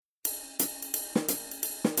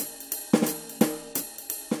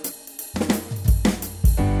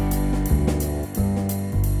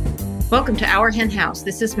Welcome to Our Hen House.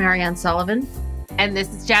 This is Marianne Sullivan. And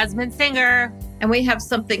this is Jasmine Singer. And we have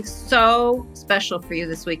something so special for you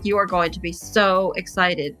this week. You are going to be so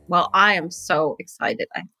excited. Well, I am so excited,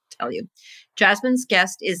 I tell you. Jasmine's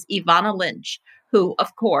guest is Evanna Lynch, who,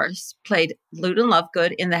 of course, played Luden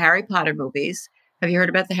Lovegood in the Harry Potter movies. Have you heard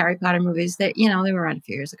about the Harry Potter movies? They were around a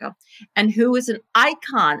few years ago. And who is an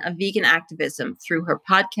icon of vegan activism through her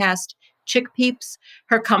podcast, Chick Peeps,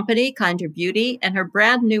 her company, Kinder Beauty, and her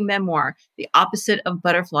brand new memoir, The Opposite of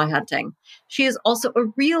Butterfly Hunting. She is also a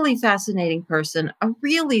really fascinating person, a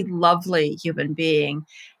really lovely human being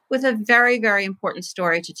with a very, very important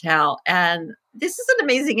story to tell. And this is an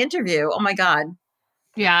amazing interview. Oh, my God.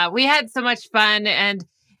 Yeah, we had so much fun. And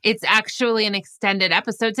it's actually an extended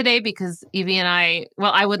episode today because Evie and I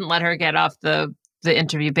wouldn't let her get off the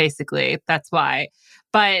interview, basically. That's why.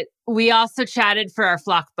 But we also chatted for our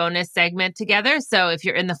Flock bonus segment together. So if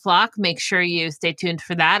you're in the Flock, make sure you stay tuned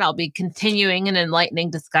for that. I'll be continuing an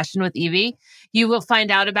enlightening discussion with Evie. You will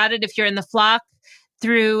find out about it if you're in the Flock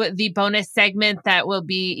through the bonus segment that will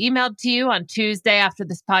be emailed to you on Tuesday after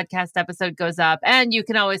this podcast episode goes up. And you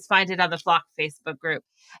can always find it on the Flock Facebook group.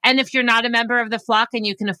 And if you're not a member of the Flock and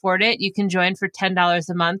you can afford it, you can join for $10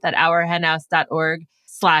 a month at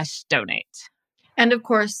ourhenhouse.org/donate. And of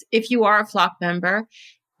course, if you are a Flock member,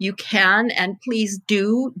 you can and please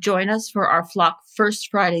do join us for our Flock First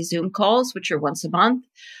Friday Zoom calls, which are once a month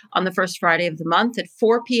on the first Friday of the month at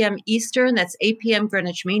 4 p.m. Eastern. That's 8 p.m.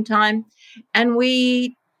 Greenwich Mean Time. And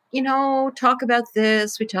we, talk about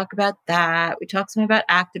this, we talk about that, we talk some about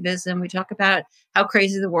activism, we talk about how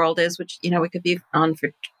crazy the world is, which, we could be on for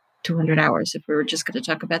 200 hours if we were just going to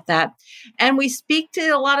talk about that. And we speak to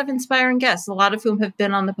a lot of inspiring guests, a lot of whom have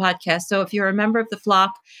been on the podcast. So if you're a member of the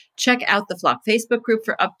Flock, check out the Flock Facebook group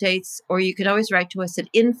for updates, or you can always write to us at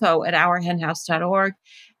info@ourhenhouse.org.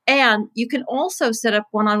 And you can also set up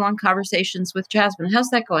one-on-one conversations with Jasmine.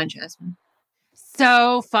 How's that going, Jasmine?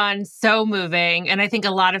 So fun, so moving. And I think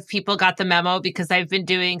a lot of people got the memo because I've been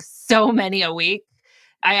doing so many a week.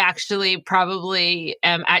 I actually probably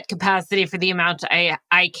am at capacity for the amount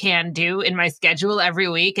I can do in my schedule every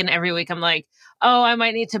week. And every week I'm like, oh, I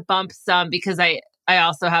might need to bump some because I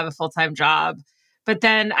also have a full-time job. But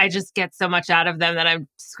then I just get so much out of them that I'm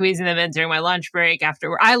squeezing them in during my lunch break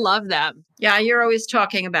after work. I love them. Yeah, you're always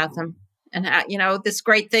talking about them. And, this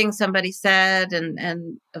great thing somebody said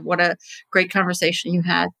and what a great conversation you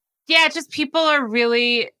had. Yeah, just people are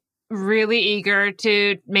really eager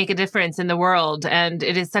to make a difference in the world. And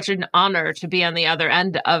it is such an honor to be on the other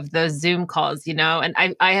end of those Zoom calls, And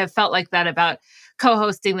I have felt like that about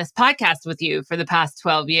co-hosting this podcast with you for the past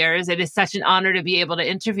 12 years. It is such an honor to be able to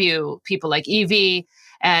interview people like Evie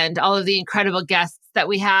and all of the incredible guests that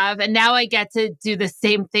we have. And now I get to do the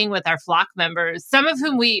same thing with our Flock members, some of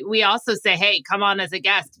whom we also say, hey, come on as a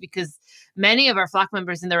guest, because many of our Flock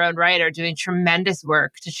members in their own right are doing tremendous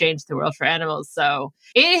work to change the world for animals. So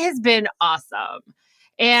it has been awesome.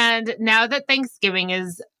 And now that Thanksgiving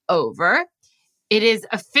is over, it is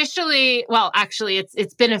officially,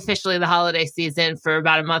 it's been officially the holiday season for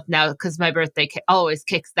about a month now because my birthday always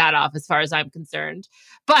kicks that off as far as I'm concerned.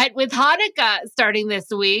 But with Hanukkah starting this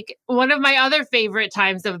week, one of my other favorite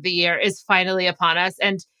times of the year is finally upon us.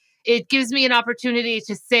 And it gives me an opportunity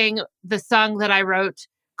to sing the song that I wrote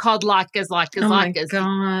called Latkes, Latkes, Latkes. Oh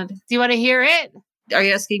my God. Do you want to hear it? Are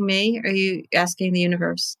you asking me? Or are you asking the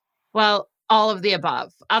universe? Well, all of the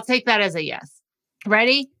above. I'll take that as a yes.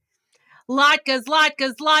 Ready? Latkes,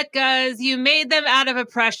 latkes, latkes, you made them out of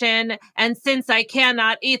oppression, and since I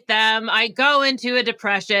cannot eat them, I go into a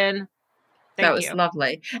depression. That was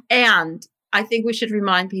lovely. And I think we should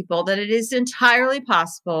remind people that it is entirely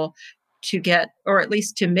possible to get, or at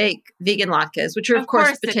least to make, vegan latkes, which are, of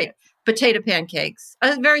course potato pancakes,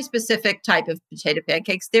 a very specific type of potato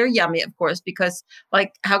pancakes. They're yummy, of course, because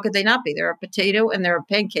how could they not be? They're a potato and they're a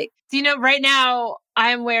pancake. Do right now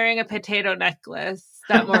I'm wearing a potato necklace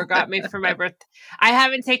that Moore got me for my birthday. I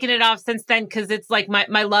haven't taken it off since then because it's like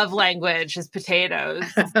my love language is potatoes.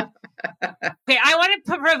 Okay, I want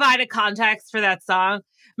to provide a context for that song.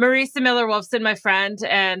 Marisa Miller-Wolfson, my friend,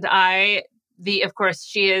 and I, of course,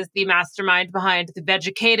 she is the mastermind behind the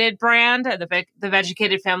Vegucated brand, the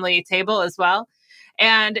Vegucated family table as well.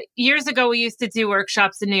 And years ago, we used to do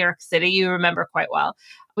workshops in New York City. You remember quite well.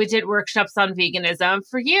 We did workshops on veganism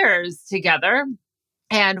for years together.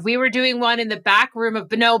 And we were doing one in the back room of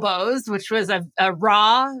Bonobos, which was a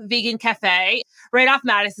raw vegan cafe right off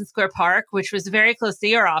Madison Square Park, which was very close to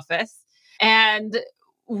your office. And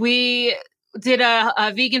we did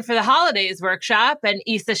a Vegan for the Holidays workshop, and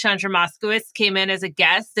Isa Chandra Moskowitz came in as a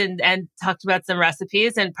guest and talked about some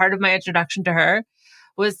recipes. And part of my introduction to her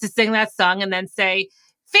was to sing that song and then say,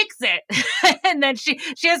 fix it. And then she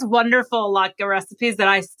has wonderful latke recipes that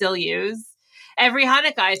I still use. Every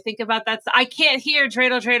Hanukkah, I think about that. I can't hear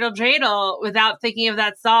Dreidel, Dreidel, Dreidel without thinking of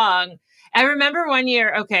that song. I remember one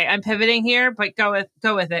year, okay, I'm pivoting here, but go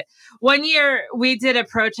with it. One year we did a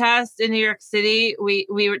protest in New York City.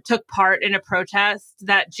 We took part in a protest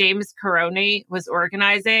that James Caroni was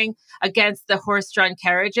organizing against the horse-drawn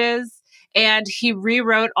carriages. And he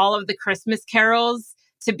rewrote all of the Christmas carols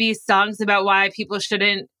to be songs about why people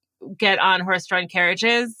shouldn't get on horse-drawn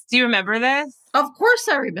carriages. Do you remember this? Of course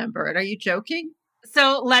I remember it. Are you joking?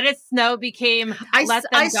 So Let It Snow became Let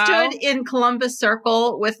Them Go. I stood in Columbus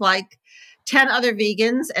Circle with like 10 other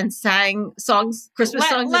vegans and sang Christmas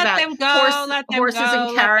songs about horses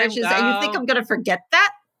and carriages. And you think I'm going to forget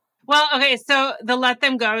that? Well, okay, so the Let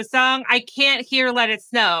Them Go song, I can't hear Let It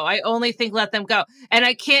Snow. I only think Let Them Go. And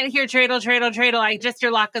I can't hear Dreidel, Dreidel, Dreidel. I just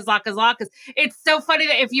hear latkes, latkes, latkes. It's so funny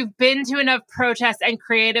that if you've been to enough protests and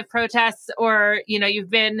creative protests, or, you've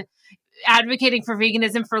been advocating for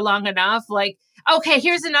veganism for long enough, like, okay,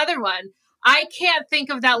 here's another one. I can't think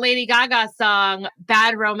of that Lady Gaga song,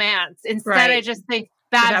 Bad Romance. Instead, I just think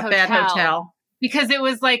Bad Hotel. Because it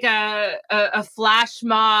was like a flash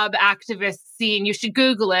mob activist scene. You should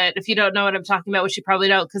Google it if you don't know what I'm talking about, which you probably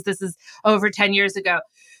don't, because this is over 10 years ago.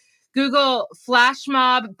 Google flash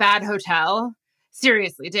mob Bad Hotel.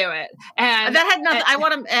 Seriously, do it. And that had nothing. I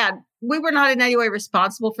want to add, we were not in any way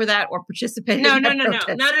responsible for that or participating. No, not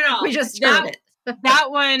at all. We just heard it. That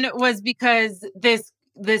one was because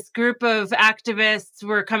this group of activists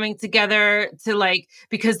were coming together to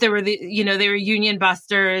because they were they were union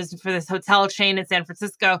busters for this hotel chain in San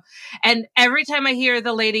Francisco. And every time I hear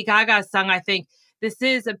the Lady Gaga song, I think, this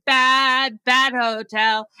is a bad, bad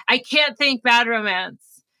hotel. I can't think Bad Romance.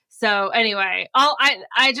 So anyway,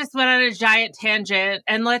 I just went on a giant tangent,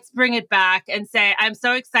 and let's bring it back and say, I'm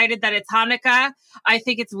so excited that it's Hanukkah. I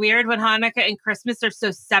think it's weird when Hanukkah and Christmas are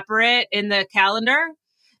so separate in the calendar,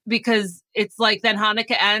 because it's like then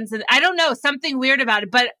Hanukkah ends, and I don't know, something weird about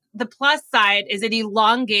it. But the plus side is it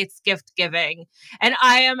elongates gift giving. And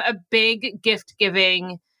I am a big gift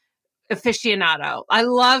giving aficionado. I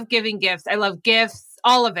love giving gifts. I love gifts,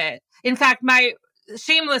 all of it. In fact, my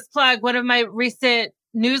shameless plug, one of my recent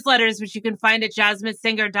newsletters, which you can find at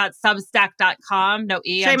jasminesinger.substack.com. No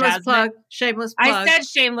E on Jasmine. Shameless plug. I said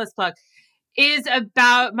shameless plug. Is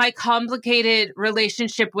about my complicated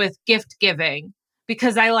relationship with gift giving.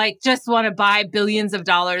 Because I just want to buy billions of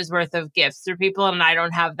dollars worth of gifts for people, and I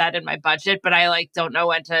don't have that in my budget, but I don't know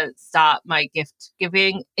when to stop my gift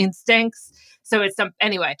giving instincts. So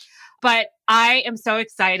anyway, but I am so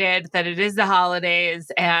excited that it is the holidays,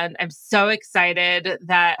 and I'm so excited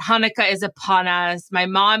that Hanukkah is upon us. My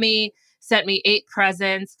mommy sent me 8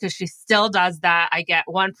 presents because she still does that. I get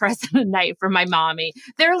 1 present a night from my mommy.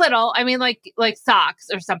 They're little, I mean, like socks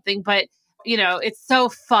or something, but it's so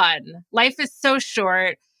fun. Life is so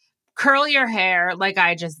short. Curl your hair like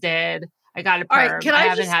I just did. I got a perm. All right, can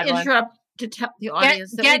I just interrupt to tell the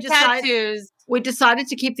audience that tattoos. We decided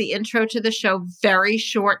to keep the intro to the show very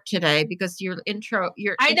short today because your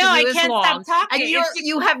interview I can't long, stop talking. And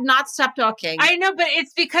you have not stopped talking. I know, but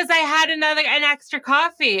it's because I had an extra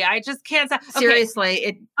coffee. I just can't stop. Okay.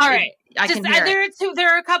 Seriously, all right. I can hear it.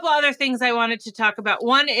 There are a couple other things I wanted to talk about.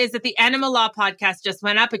 One is that the Animal Law podcast just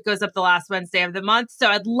went up. It goes up the last Wednesday of the month. So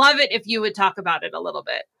I'd love it if you would talk about it a little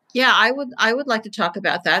bit. Yeah, I would like to talk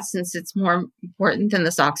about that since it's more important than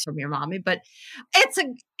the socks from your mommy. But it's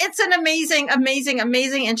an amazing, amazing,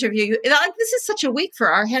 amazing interview. This is such a week for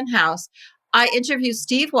our hen house. I interviewed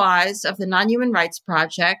Steve Wise of the Non-Human Rights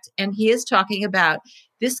Project, and he is talking about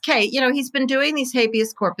this case. He's been doing these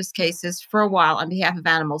habeas corpus cases for a while on behalf of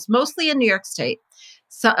animals, mostly in New York State,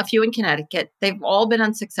 so a few in Connecticut. They've all been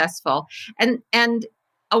unsuccessful. And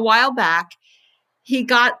a while back, he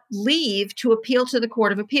got leave to appeal to the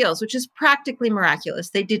Court of Appeals, which is practically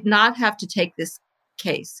miraculous. They did not have to take this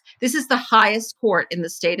case. This is the highest court in the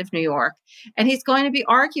state of New York. And he's going to be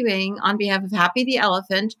arguing on behalf of Happy the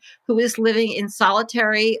elephant, who is living in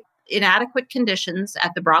solitary, inadequate conditions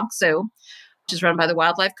at the Bronx Zoo, which is run by the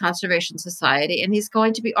Wildlife Conservation Society. And he's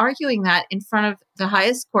going to be arguing that in front of the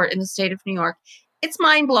highest court in the state of New York. It's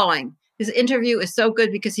mind-blowing. His interview is so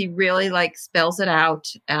good because he really spells it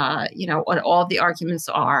out, what all the arguments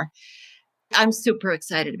are. I'm super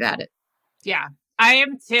excited about it. Yeah, I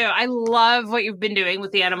am too. I love what you've been doing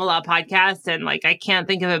with the Animal Law podcast. And I can't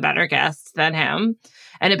think of a better guest than him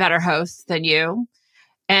and a better host than you.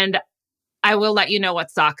 And I will let you know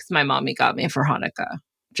what socks my mommy got me for Hanukkah,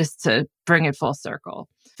 just to bring it full circle.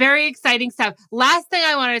 Very exciting stuff. Last thing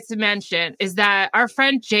I wanted to mention is that our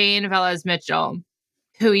friend Jane Velez Mitchell,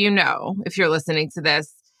 who if you're listening to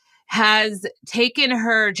this, has taken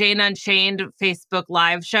her Jane Unchained Facebook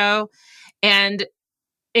live show and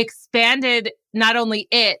expanded not only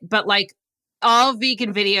it, but like all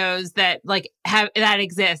vegan videos that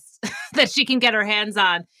exist that she can get her hands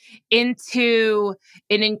on into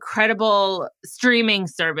an incredible streaming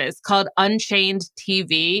service called Unchained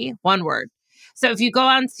TV, one word. So if you go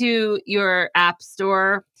onto your app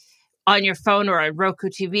store on your phone or a Roku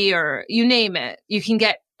TV or you name it, you can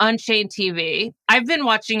get Unchained TV. I've been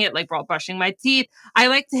watching it like while brushing my teeth. I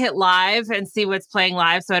like to hit live and see what's playing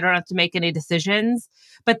live so I don't have to make any decisions.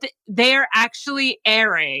 But they are actually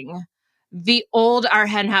airing the old Our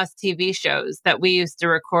Hen House TV shows that we used to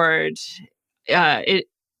record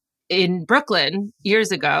in Brooklyn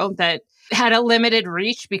years ago that had a limited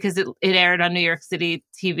reach because it aired on New York City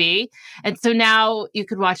TV. And so now you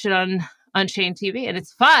could watch it on Unchained TV and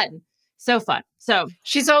it's fun. So fun. So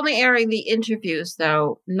she's only airing the interviews,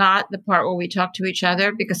 though, not the part where we talk to each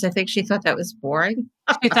other, because I think she thought that was boring.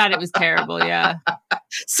 She thought it was terrible. Yeah.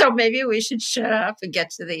 So maybe we should shut up and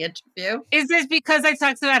get to the interview. Is this because I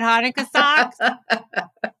talked about Hanukkah socks? All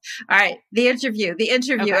right. The interview.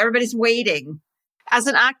 Okay. Everybody's waiting. As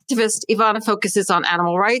an activist, Ivana focuses on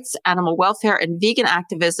animal rights, animal welfare, and vegan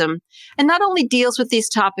activism, and not only deals with these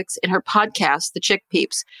topics in her podcast, The Chick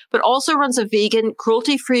Peeps, but also runs a vegan,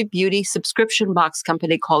 cruelty-free beauty subscription box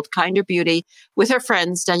company called Kinder Beauty with her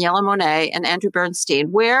friends Daniela Monet and Andrew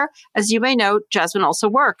Bernstein, where, as you may know, Jasmine also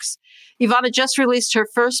works. Ivana just released her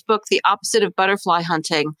first book, The Opposite of Butterfly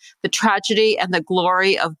Hunting, The Tragedy and the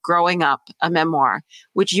Glory of Growing Up, a memoir,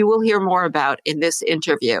 which you will hear more about in this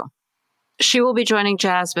interview. She will be joining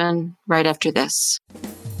Jasmine right after this.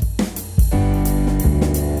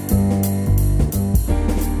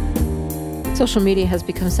 Social media has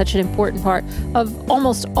become such an important part of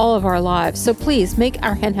almost all of our lives. So please make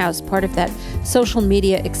Our Hen House part of that social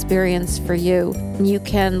media experience for you. You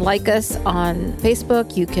can like us on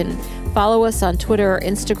Facebook. You can follow us on Twitter or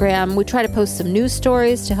Instagram. We try to post some news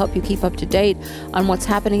stories to help you keep up to date on what's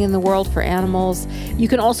happening in the world for animals. You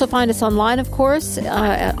can also find us online, of course,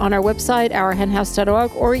 on our website,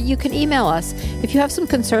 ourhenhouse.org, or you can email us. If you have some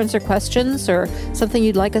concerns or questions or something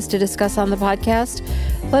you'd like us to discuss on the podcast,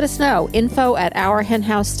 let us know.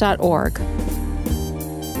 info@ourhenhouse.org.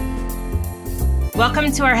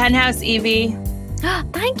 Welcome to Our Hen House, Evie.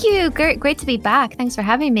 Thank you. Great to be back. Thanks for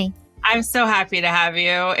having me. I'm so happy to have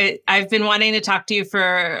you. I've been wanting to talk to you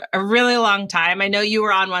for a really long time. I know you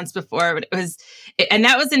were on once before, but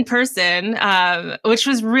that was in person, which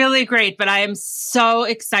was really great. But I am so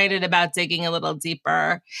excited about digging a little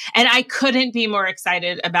deeper. And I couldn't be more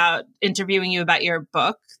excited about interviewing you about your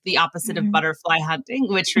book, The Opposite of Butterfly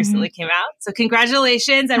Hunting, which recently came out. So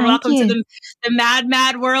congratulations and welcome to the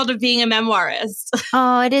mad world of being a memoirist.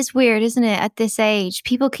 Oh, it is weird, isn't it? At this age,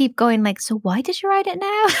 people keep going like, so why did you write it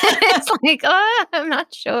now? It's like, oh, I'm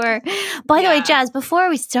not sure. By the way, Jazz, before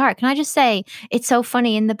we start, can I just say, it's so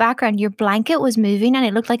funny in the background, your blanket was moving and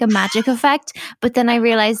it looked like a magic effect. But then I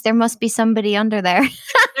realized there must be somebody under there.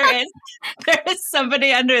 There is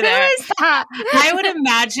somebody under there. Who is that? I would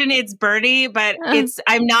imagine it's Birdie, but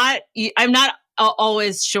I'm not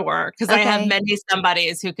always sure because I have many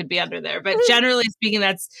somebodies who could be under there. But generally speaking,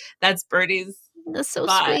 that's Birdie's. That's so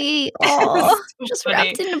sweet. Oh, so just funny.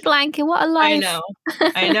 Wrapped in a blanket. What a life.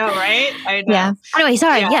 I know, right? I know. Yeah. Anyway,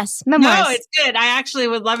 sorry. Yeah. Yes. Memoirs. No, it's good. I actually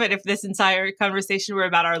would love it if this entire conversation were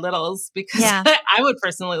about our littles because I would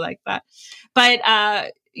personally like that. But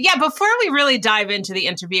before we really dive into the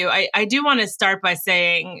interview, I do want to start by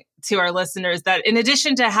saying to our listeners that in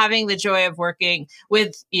addition to having the joy of working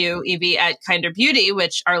with you, Evie, at Kinder Beauty,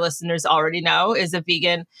 which our listeners already know is a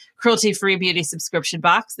vegan, cruelty-free beauty subscription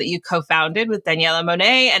box that you co-founded with Daniela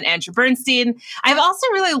Monet and Andrew Bernstein, I've also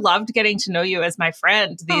really loved getting to know you as my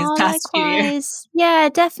friend these past few years. Yeah,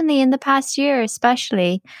 definitely. In the past year,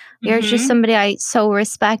 especially. You're just somebody I so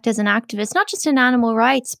respect as an activist, not just in animal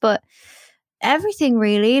rights, but everything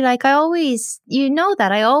really. Like I always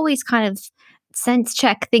kind of sense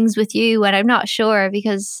check things with you when I'm not sure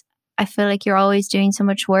because I feel like you're always doing so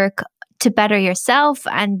much work to better yourself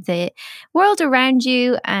and the world around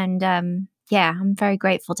you. And I'm very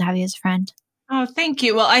grateful to have you as a friend. Oh, thank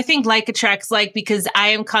you. Well, I think like attracts like because I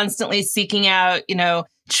am constantly seeking out,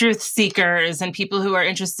 truth seekers and people who are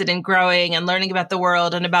interested in growing and learning about the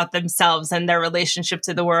world and about themselves and their relationship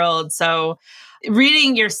to the world. So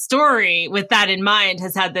reading your story with that in mind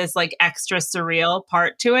has had this like extra surreal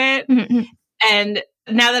part to it. Mm-hmm. And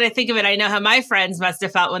now that I think of it, I know how my friends must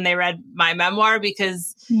have felt when they read my memoir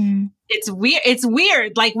because it's weird. It's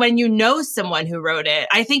weird. Like when you know someone who wrote it,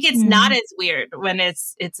 I think it's not as weird when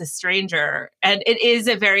it's a stranger. And it is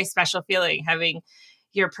a very special feeling having,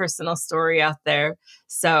 your personal story out there.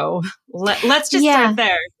 So let's just start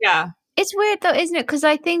there. Yeah. It's weird though, isn't it? Because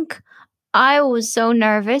I think I was so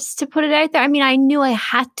nervous to put it out there. I mean, I knew I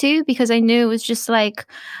had to because I knew it was just like,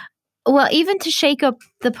 well, even to shake up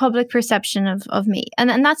the public perception of me.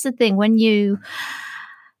 And that's the thing, when you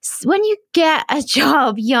get a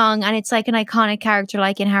job young and it's like an iconic character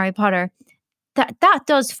like in Harry Potter, that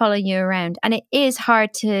does follow you around, and it is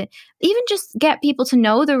hard to even just get people to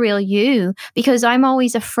know the real you, because I'm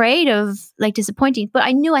always afraid of like disappointing. But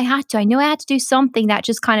I knew I had to do something that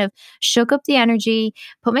just kind of shook up the energy,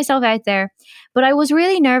 put myself out there. But I was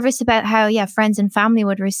really nervous about how friends and family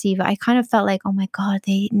would receive it. I kind of felt like, oh my God,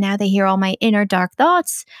 they hear all my inner dark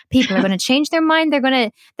thoughts. People are going to change their mind. They're going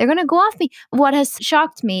to go off me. What has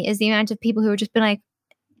shocked me is the amount of people who have just been like,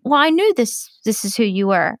 well, I knew this is who you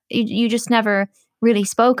were. You just never really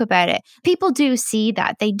spoke about it. People do see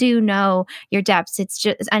that. They do know your depths. It's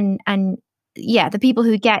just, and the people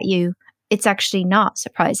who get you, it's actually not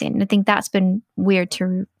surprising. And I think that's been weird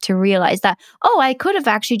to realize that, I could have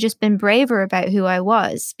actually just been braver about who I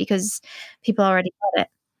was because people already got it.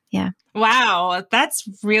 Yeah. Wow, that's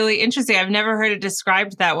really interesting. I've never heard it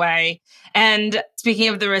described that way. And speaking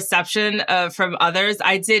of the reception from others,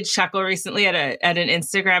 I did chuckle recently at an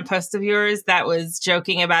Instagram post of yours that was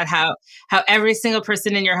joking about how every single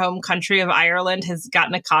person in your home country of Ireland has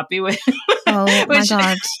gotten a copy with. Oh my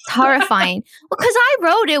God, it's horrifying. Well, because I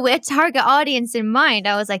wrote it with target audience in mind.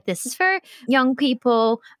 I was like, this is for young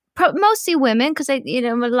people, mostly women, because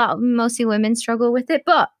mostly women struggle with it.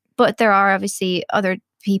 But there are obviously other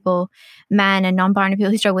people, men and non-binary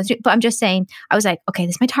people who struggle with it. But I'm just saying, I was like, okay,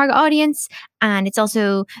 this is my target audience, and it's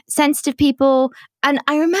also sensitive people. And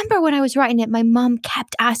I remember when I was writing it, my mom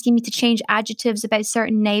kept asking me to change adjectives about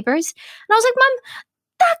certain neighbors. And I was like, Mom,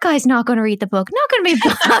 that guy's not going to read the book, not going to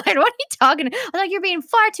be bothered. What are you talking about? I was like, you're being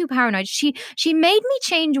far too paranoid. She made me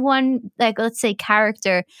change one, like, let's say,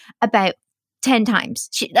 character about 10 times.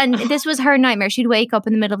 And this was her nightmare. She'd wake up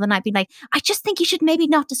in the middle of the night being like, I just think you should maybe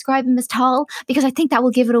not describe him as tall because I think that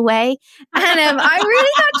will give it away. And I really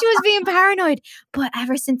thought she was being paranoid. But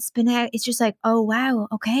ever since it's been out, it's just like, oh, wow,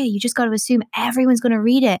 okay, you just got to assume everyone's going to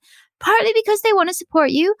read it. Partly because they want to support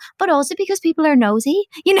you, but also because people are nosy.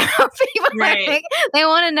 People right. They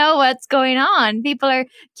want to know what's going on. People are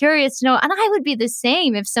curious to know. And I would be the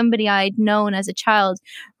same if somebody I'd known as a child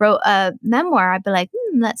wrote a memoir. I'd be like,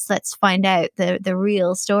 let's find out the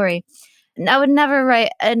real story. And I would never write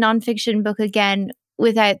a nonfiction book again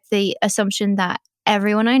without the assumption that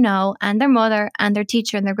everyone I know and their mother and their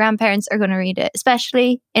teacher and their grandparents are going to read it,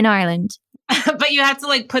 especially in Ireland. But you have to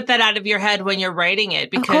like put that out of your head when you're writing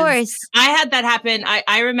it, because of course. I had that happen.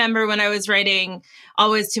 I remember when I was writing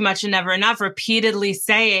Always Too Much and Never Enough, repeatedly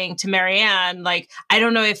saying to Marianne, like, I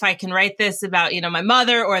don't know if I can write this about, my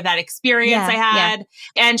mother or that experience I had.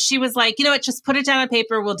 Yeah. And she was like, just put it down on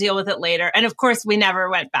paper. We'll deal with it later. And of course, we never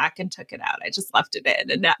went back and took it out. I just left it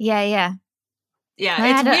in. And yeah. It's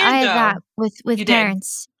weird, I had that with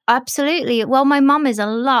parents. Absolutely. Well, my mom is a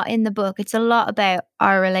lot in the book. It's a lot about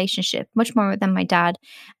our relationship, much more than my dad.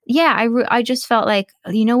 Yeah, I just felt like,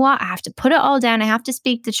 you know what? I have to put it all down. I have to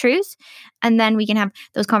speak the truth, and then we can have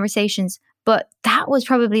those conversations. But that was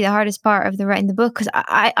probably the hardest part of writing the book, because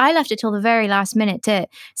I left it till the very last minute to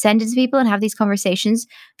send it to people and have these conversations,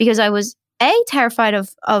 because I was terrified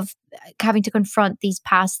of having to confront these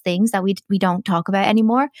past things that we don't talk about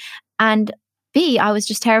anymore, and B, I was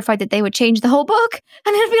just terrified that they would change the whole book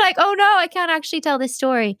and it'd be like, oh no, I can't actually tell this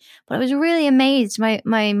story. But I was really amazed.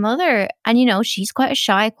 My mother, and she's quite a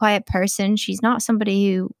shy, quiet person. She's not somebody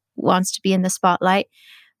who wants to be in the spotlight,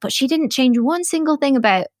 but she didn't change one single thing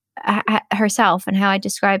about herself and how I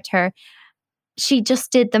described her. She just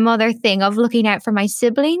did the mother thing of looking out for my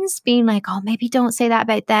siblings, being like, oh, maybe don't say that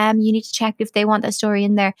about them. You need to check if they want that story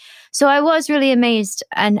in there. So I was really amazed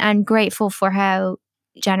and grateful for how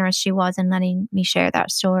generous she was in letting me share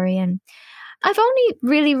that story. And I've only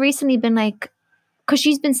really recently been like, because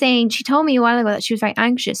she told me a while ago that she was very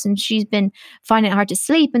anxious and she's been finding it hard to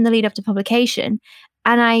sleep in the lead up to publication.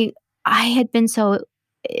 And I had been so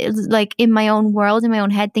like in my own world, in my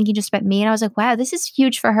own head, thinking just about me. And I was like, wow, this is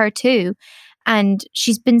huge for her too. And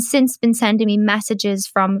she's since been sending me messages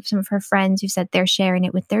from some of her friends who said they're sharing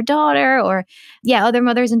it with their daughter, or other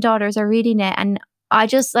mothers and daughters are reading it. And I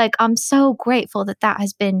just I'm so grateful that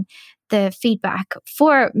has been the feedback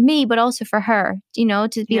for me, but also for her,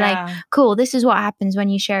 to be like, cool, this is what happens when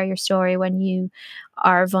you share your story, when you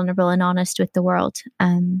are vulnerable and honest with the world.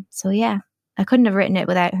 So I couldn't have written it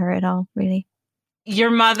without her at all, really.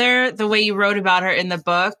 Your mother, the way you wrote about her in the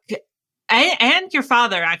book, and your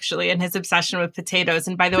father, actually, and his obsession with potatoes.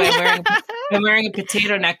 And by the way, I'm wearing I'm wearing a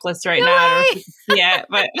potato necklace right No now. I don't know way. if you can see it,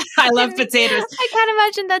 but I love potatoes. I can't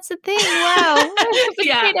imagine that's a thing. Wow.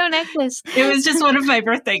 Yeah. Potato necklace. It was just one of my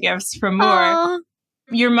birthday gifts from Moore. Oh.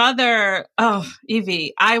 Your mother,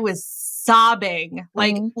 Evie, I was sobbing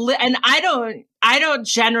and I don't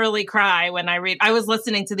generally cry when I read. I was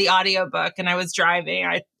listening to the audiobook and I was driving.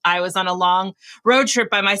 I was on a long road trip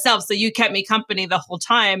by myself, so you kept me company the whole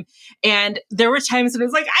time. And there were times when I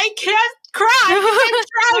was like, I can't cry.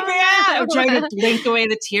 I'm trying to blink away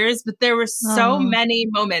the tears, but there were so many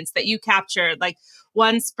moments that you captured. Like,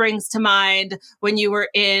 one springs to mind when you were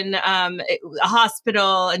in a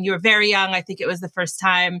hospital and you were very young. I think it was the first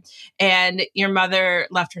time, and your mother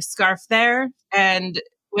left her scarf there. And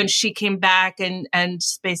when she came back and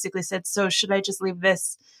basically said, "So should I just leave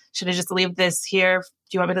this? Should I just leave this here?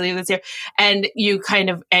 Do you want me to leave this here?" And you kind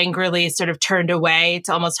of angrily sort of turned away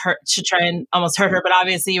to try and almost hurt her. But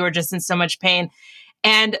obviously you were just in so much pain.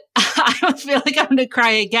 And I feel like I'm going to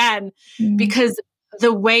cry again because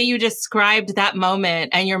the way you described that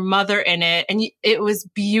moment and your mother in it, and it was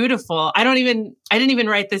beautiful. I didn't even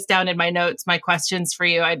write this down in my notes, my questions for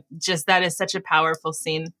you. That is such a powerful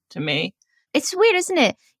scene to me. It's weird, isn't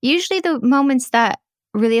it? Usually the moments that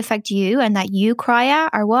really affect you and that you cry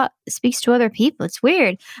at are what speaks to other people. It's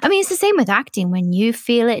weird. I mean, it's the same with acting. When you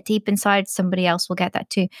feel it deep inside, somebody else will get that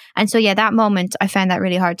too. And so, yeah, that moment, I found that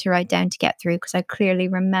really hard to write down to get through because I clearly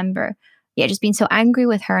remember just being so angry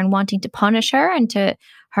with her and wanting to punish her and to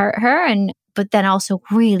hurt her, but then also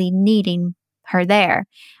really needing her there.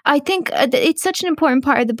 I think it's such an important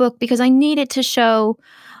part of the book because I needed to show.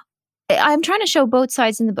 I'm trying to show both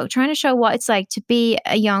sides in the book, trying to show what it's like to be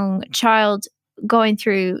a young child going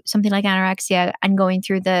through something like anorexia and going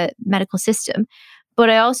through the medical system. But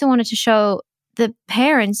I also wanted to show the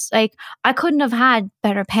parents, like, I couldn't have had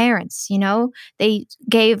better parents, they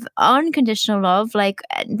gave unconditional love. Like,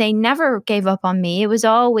 they never gave up on me. It was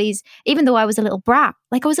always, even though I was a little brat,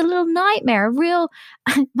 like I was a little nightmare,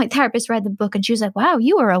 my therapist read the book and she was like, "Wow,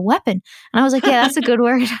 you were a weapon." And I was like, "Yeah, that's a good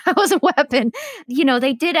word." I was a weapon.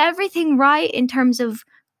 They did everything right in terms of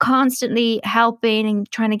constantly helping and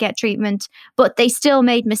trying to get treatment, but they still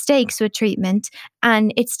made mistakes with treatment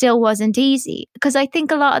and it still wasn't easy. Because I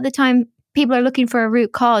think a lot of the time, people are looking for a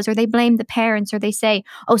root cause, or they blame the parents, or they say,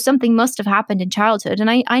 "Oh, something must have happened in childhood." And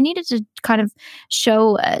I needed to kind of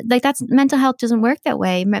show, that's mental health doesn't work that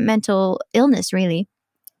way. Mental illness, really.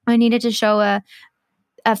 I needed to show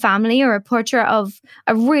a family or a portrait of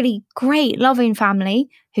a really great, loving family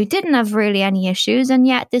who didn't have really any issues, and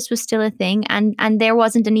yet this was still a thing, and there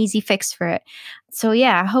wasn't an easy fix for it. So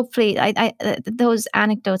yeah, hopefully, I those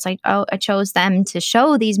anecdotes, I chose them to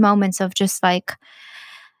show these moments of just like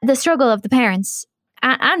the struggle of the parents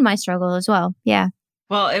and my struggle as well. Yeah.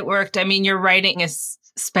 Well, it worked. I mean, your writing is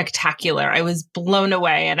spectacular. I was blown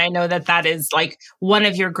away. And I know that is like one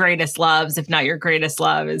of your greatest loves, if not your greatest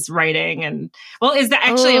love, is writing. And well, is that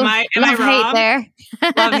actually, am I wrong? Hate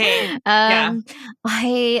there. Love hate. Yeah.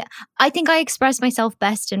 I think I express myself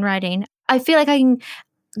best in writing. I feel like I can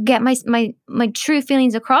get my true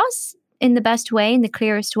feelings across in the best way, in the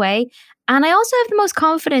clearest way. And I also have the most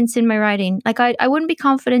confidence in my writing. Like, I wouldn't be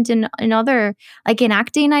confident in other, like in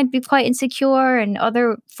acting, I'd be quite insecure and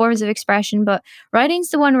other forms of expression. But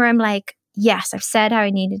writing's the one where I'm like, yes, I've said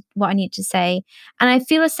what I need to say. And I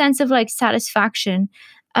feel a sense of like satisfaction.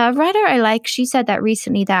 A writer I like, she said that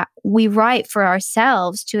recently, that we write for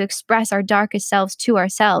ourselves to express our darkest selves to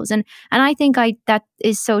ourselves. And I think that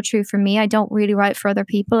is so true for me. I don't really write for other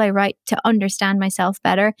people. I write to understand myself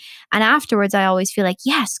better. And afterwards, I always feel like,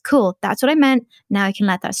 yes, cool, that's what I meant. Now I can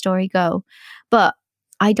let that story go. But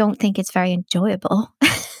I don't think it's very enjoyable.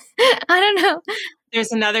 I don't know.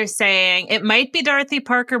 There's another saying, it might be Dorothy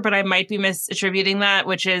Parker, but I might be misattributing that,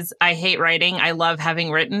 which is, "I hate writing. I love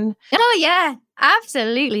having written." Oh, yeah,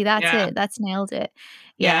 absolutely. That's it. That's nailed it.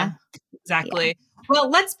 Yeah, exactly. Yeah. Well,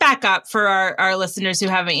 let's back up for our listeners who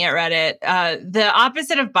haven't yet read it. The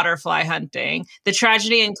opposite of butterfly hunting, the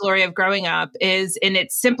tragedy and glory of growing up, is, in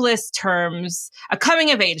its simplest terms, a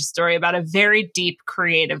coming-of-age story about a very deep,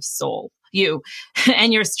 creative soul. You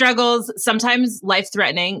and your struggles, sometimes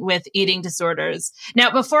life-threatening, with eating disorders. Now,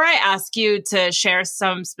 before I ask you to share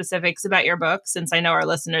some specifics about your book, since I know our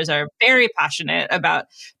listeners are very passionate about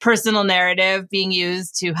personal narrative being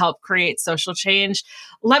used to help create social change,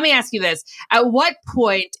 let me ask you this. At what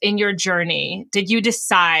point in your journey did you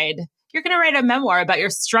decide you're going to write a memoir about your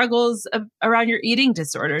struggles around your eating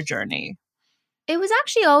disorder journey? It was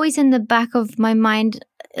actually always in the back of my mind.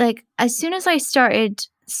 Like, as soon as I started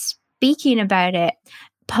speaking about it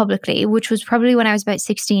publicly, which was probably when I was about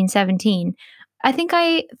 16, 17, I think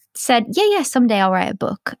I said, yeah, someday I'll write a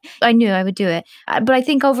book. I knew I would do it. But I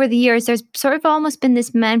think over the years, there's sort of almost been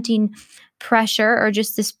this mounting pressure or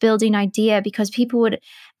just this building idea, because people would,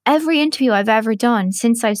 every interview I've ever done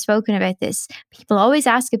since I've spoken about this, people always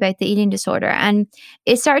ask about the eating disorder. And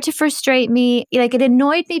it started to frustrate me. Like, it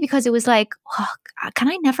annoyed me because it was like, oh, can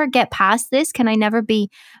I never get past this? Can I never be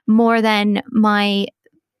more than my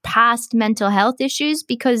past mental health issues,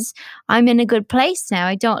 because I'm in a good place now?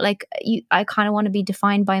 I don't like you. I kind of want to be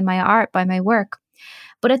defined by my art, by my work.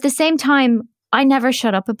 But at the same time, I never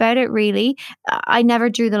shut up about it, really. I never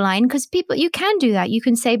drew the line, because people, you can do that. You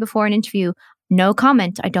can say before an interview, no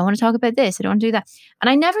comment. I don't want to talk about this. I don't want to do that. And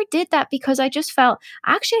I never did that because I just felt,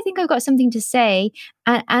 actually, I think I've got something to say.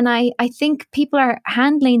 And I think people are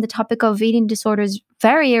handling the topic of eating disorders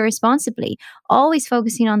very irresponsibly, always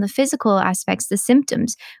focusing on the physical aspects, the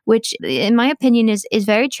symptoms, which in my opinion is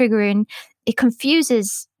very triggering. It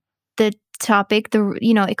confuses the topic, and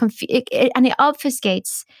it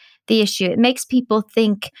obfuscates the issue. It makes people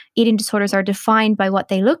think eating disorders are defined by what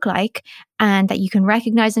they look like, and that you can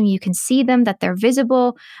recognize them, you can see them, that they're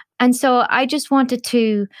visible. And so I just wanted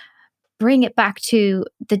to bring it back to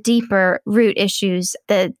the deeper root issues,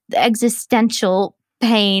 the existential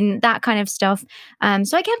pain, that kind of stuff.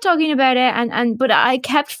 So I kept talking about it, but I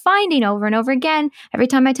kept finding over and over again, every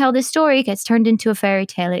time I tell this story, it gets turned into a fairy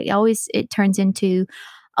tale. It turns into,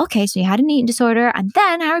 okay, so you had an eating disorder, and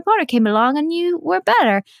then Harry Potter came along and you were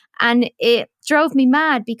better. And it drove me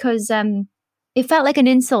mad because it felt like an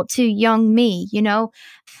insult to young me,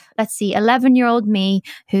 Let's see, 11-year-old me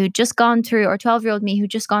who'd just gone through, or 12-year-old me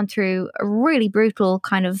who'd just gone through a really brutal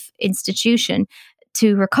kind of institution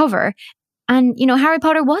to recover. And, Harry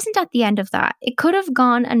Potter wasn't at the end of that. It could have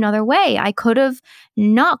gone another way. I could have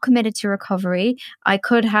not committed to recovery. I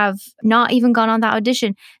could have not even gone on that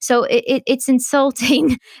audition. So it's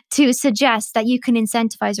insulting to suggest that you can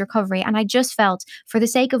incentivize recovery. And I just felt, for the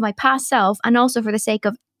sake of my past self, and also for the sake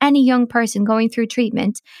of any young person going through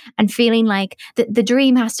treatment and feeling like the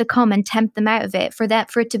dream has to come and tempt them out of it for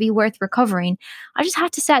it to be worth recovering, I just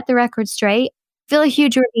had to set the record straight. Feel a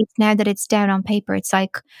huge relief now that it's down on paper. It's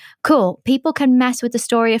like, cool, people can mess with the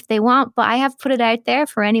story if they want, but I have put it out there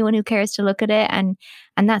for anyone who cares to look at it, and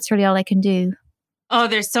that's really all I can do. Oh,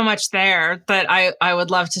 there's so much there that I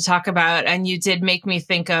would love to talk about. And you did make me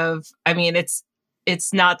think of, I mean, it's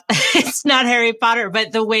not it's not Harry Potter,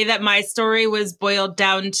 but the way that my story was boiled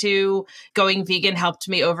down to going vegan helped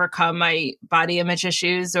me overcome my body image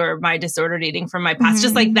issues or my disordered eating from my past. Mm-hmm.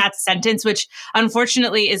 Just like that sentence, which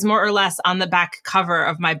unfortunately is more or less on the back cover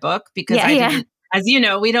of my book, because didn't, as you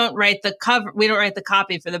know, we don't write the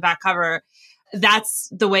copy for the back cover. That's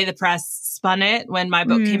the way the press spun it when my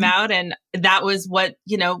book came out. And that was what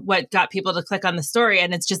got people to click on the story.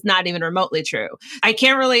 And it's just not even remotely true. I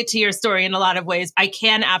can't relate to your story in a lot of ways. I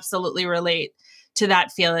can absolutely relate to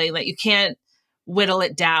that feeling that you can't whittle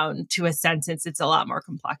it down to a sentence. It's a lot more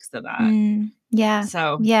complex than that. Yeah.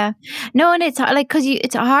 So, yeah. No, and it's like, because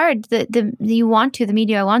it's hard that the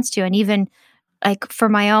media wants to, and even like for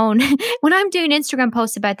my own, when I'm doing Instagram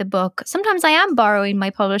posts about the book, sometimes I am borrowing my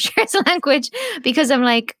publisher's language, because I'm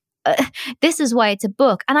like, this is why it's a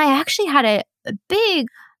book. And I actually had a big,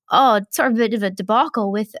 sort of a bit of a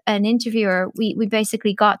debacle with an interviewer. We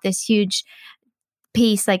basically got this huge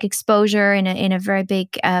piece, like exposure in a very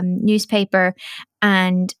big newspaper,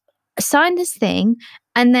 and signed this thing.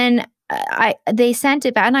 And then they sent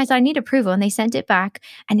it back, and I said, I need approval. And they sent it back,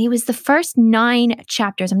 and it was the first 9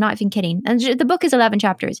 chapters. I'm not even kidding. And the book is 11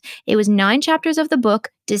 chapters. It was 9 chapters of the book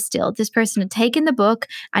distilled. This person had taken the book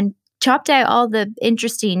and chopped out all the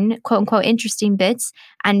interesting, quote unquote, interesting bits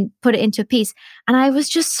and put it into a piece. And I was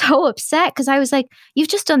just so upset, because I was like, you've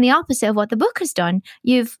just done the opposite of what the book has done.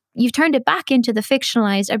 You've turned it back into the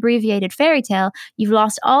fictionalized, abbreviated fairy tale. You've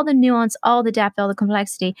lost all the nuance, all the depth, all the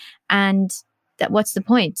complexity. And what's the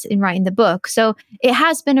point in writing the book? So it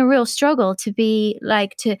has been a real struggle to be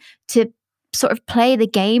like, to sort of play the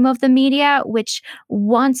game of the media, which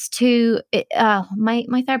wants to,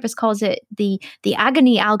 my therapist calls it the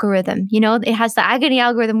agony algorithm. It has the agony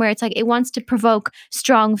algorithm where it's like, it wants to provoke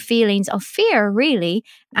strong feelings of fear, really,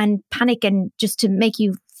 and panic, and just to make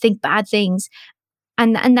you think bad things.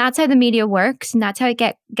 And that's how the media works, and that's how it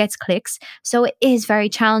gets clicks. So it is very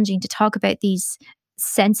challenging to talk about these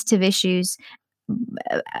sensitive issues,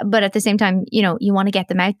 but at the same time, you want to get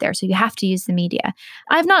them out there, so you have to use the media.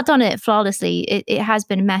 I've not done it flawlessly. It has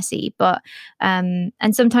been messy, but and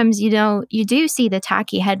sometimes you do see the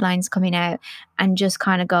tacky headlines coming out, and just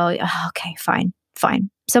kind of go, oh, okay, fine.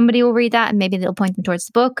 Somebody will read that, and maybe they'll point them towards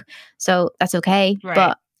the book, so that's okay. Right.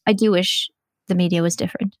 But I do wish the media was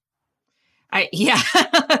different. Yeah.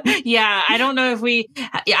 Yeah. I don't know if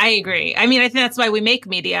I agree. I mean, I think that's why we make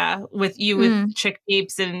media with Chick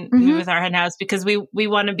Peeps and with our hen house, because we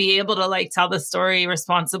want to be able to like tell the story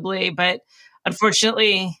responsibly. But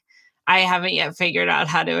unfortunately, I haven't yet figured out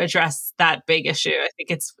how to address that big issue. I think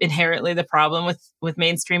it's inherently the problem with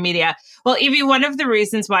mainstream media. Well, Evie, one of the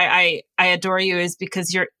reasons why I adore you is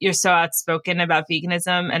because you're so outspoken about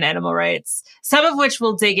veganism and animal rights, some of which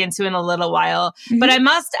we'll dig into in a little while. But I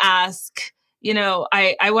must ask,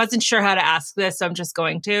 I wasn't sure how to ask this, so I'm just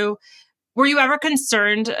going to. Were you ever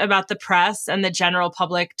concerned about the press and the general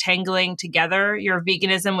public tangling together your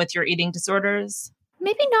veganism with your eating disorders?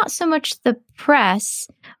 Maybe not so much the press,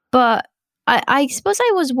 but I suppose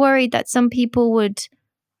I was worried that some people would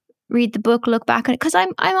read the book, look back on it, because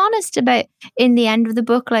I'm honest about in the end of the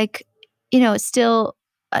book, like, it's still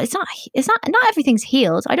it's not everything's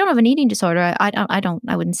healed. I don't have an eating disorder.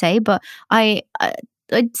 I wouldn't say, but I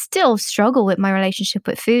still struggle with my relationship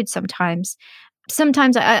with food sometimes.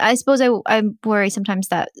 Sometimes I suppose I worry sometimes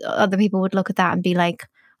that other people would look at that and be like,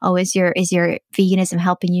 oh, is your veganism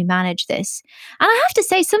helping you manage this? And I have to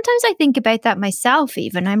say, sometimes I think about that myself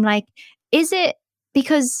even. I'm like, is it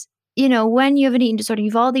because, when you have an eating disorder,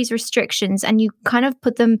 you've all these restrictions and you kind of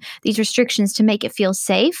put these restrictions to make it feel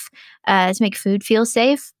safe, to make food feel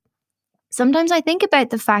safe. Sometimes I think about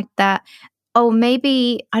the fact that, oh,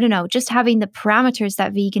 maybe, I don't know, just having the parameters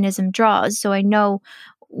that veganism draws, so I know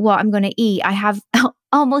what I'm going to eat. I have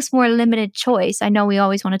almost more limited choice. I know we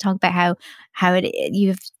always want to talk about how you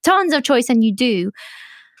have tons of choice, and you do.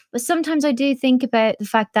 But sometimes I do think about the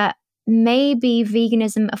fact that maybe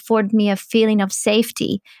veganism afforded me a feeling of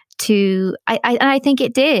safety and I think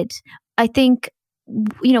it did. I think,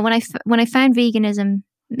 when I found veganism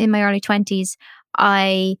in my early 20s,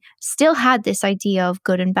 I still had this idea of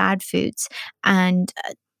good and bad foods, and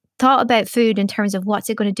thought about food in terms of what's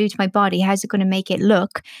it going to do to my body? How's it going to make it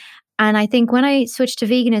look? And I think when I switched to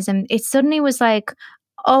veganism, it suddenly was like,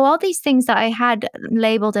 oh, all these things that I had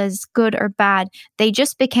labeled as good or bad, they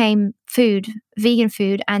just became food, vegan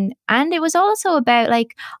food. And it was also about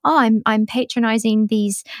like, oh, I'm patronizing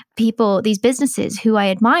these people, these businesses who I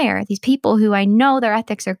admire, these people who I know their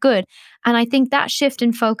ethics are good. And I think that shift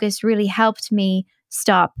in focus really helped me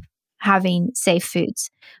stop having safe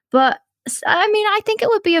foods. But I mean, I think it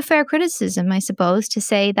would be a fair criticism, I suppose, to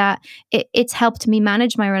say that it's helped me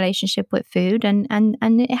manage my relationship with food, and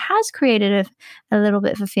it has created a little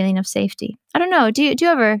bit of a feeling of safety. I don't know.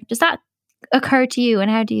 Does that occur to you,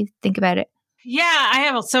 and how do you think about it? Yeah, I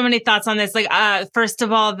have so many thoughts on this. Like, first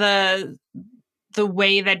of all, the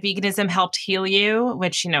way that veganism helped heal you,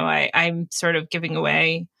 which, I'm sort of giving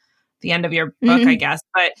away the end of your book, I guess,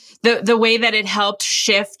 but the way that it helped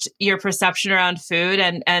shift your perception around food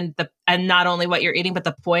and not only what you're eating, but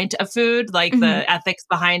the point of food, like the ethics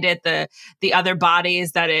behind it, the other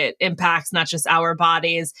bodies that it impacts, not just our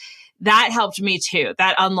bodies. That helped me too.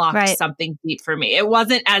 That unlocked something deep for me. It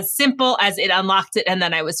wasn't as simple as it unlocked it and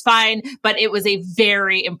then I was fine, but it was a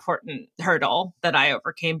very important hurdle that I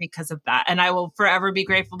overcame because of that. And I will forever be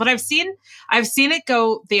grateful. But I've seen it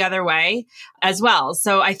go the other way as well.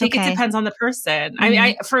 So I think it depends on the person.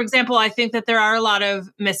 I for example, I think that there are a lot of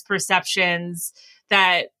misperceptions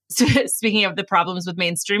that, speaking of the problems with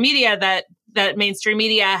mainstream media, that mainstream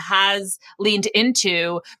media has leaned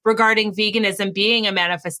into regarding veganism being a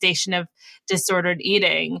manifestation of disordered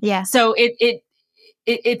eating. Yeah. So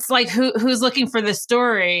it's like who's looking for the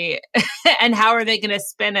story and how are they going to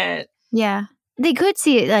spin it? Yeah, they could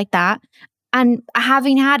see it like that. And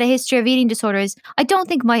having had a history of eating disorders, I don't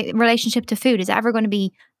think my relationship to food is ever going to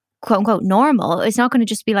be quote unquote normal. It's not going to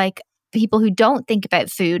just be like people who don't think about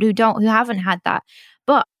food, who haven't had that.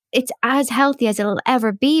 But it's as healthy as it'll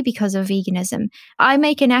ever be because of veganism. I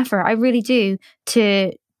make an effort, I really do,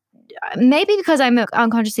 to maybe because I'm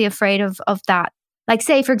unconsciously afraid of that. Like,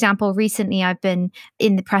 say, for example, recently I've been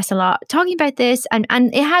in the press a lot talking about this, and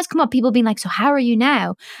it has come up, people being like, so how are you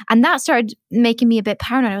now? And that started making me a bit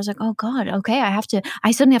paranoid. I was like, oh God, okay,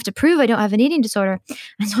 I suddenly have to prove I don't have an eating disorder.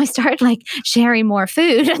 And so I started like sharing more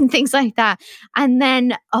food and things like that. And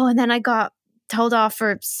then I got told off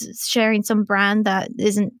for sharing some brand that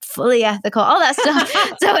isn't fully ethical, all that stuff.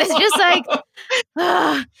 So it's just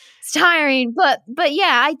like, it's tiring. But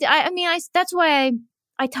yeah, I mean, that's why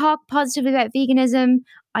I talk positively about veganism.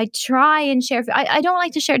 I try and share. I don't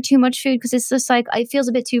like to share too much food because it's just like, it feels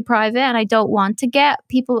a bit too private and I don't want to get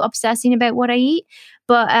people obsessing about what I eat.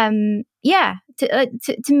 But yeah,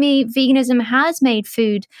 to me, veganism has made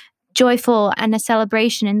food joyful and a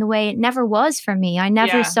celebration in the way it never was for me. I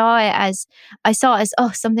never saw it as,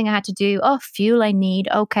 oh, something I had to do, oh, fuel I need,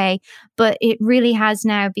 okay. But it really has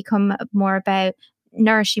now become more about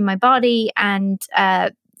nourishing my body and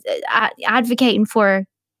advocating for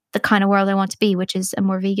the kind of world I want to be, which is a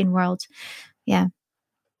more vegan world. Yeah.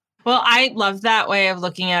 Well, I love that way of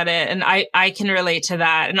looking at it. And I can relate to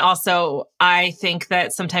that. And also, I think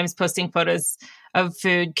that sometimes posting photos of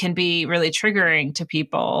food can be really triggering to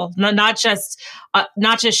people, not just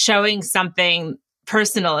showing something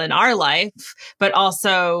personal in our life, but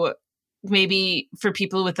also maybe for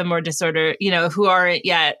people with a more disorder, who aren't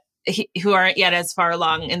yet as far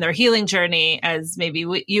along in their healing journey as maybe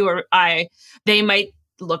you or I. They might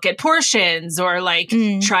look at portions or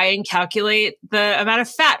try and calculate the amount of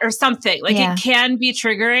fat or something. It can be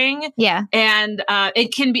triggering. Yeah. And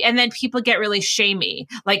it can be, and then people get really shamey.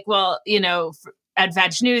 At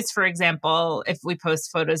Veg News, for example, if we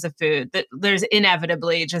post photos of food, there's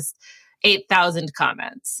inevitably just 8,000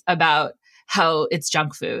 comments about how it's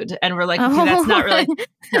junk food. And we're like, okay, that's not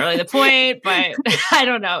really the point, but I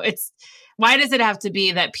don't know. Why does it have to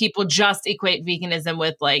be that people just equate veganism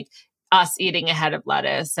with us eating a head of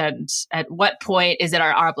lettuce? And at what point is it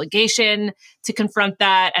our obligation to confront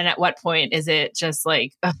that? And at what point is it just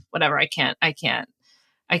whatever, I can't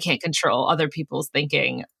control other people's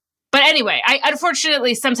thinking. But anyway,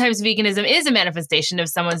 unfortunately, sometimes veganism is a manifestation of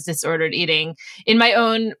someone's disordered eating. In my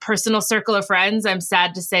own personal circle of friends, I'm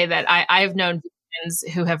sad to say that I have known vegans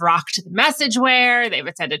who have rocked the message where they've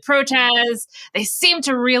attended protests. They seem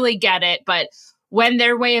to really get it, but when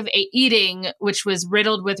their way of eating, which was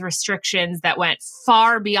riddled with restrictions that went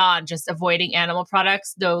far beyond just avoiding animal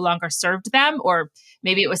products, no longer served them, or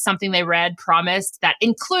maybe it was something they read promised that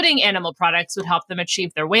including animal products would help them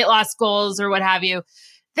achieve their weight loss goals or what have you,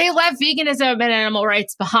 they left veganism and animal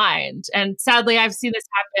rights behind. And sadly, I've seen this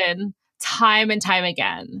happen time and time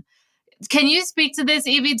again. Can you speak to this,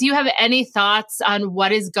 Evie? Do you have any thoughts on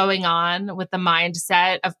what is going on with the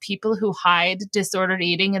mindset of people who hide disordered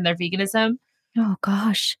eating in their veganism? Oh,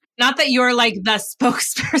 gosh. Not that you're the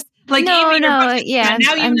spokesperson. No, yeah.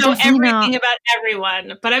 Now you know everything about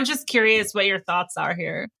everyone. But I'm just curious what your thoughts are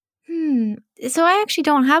here. So I actually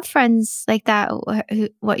don't have friends like that,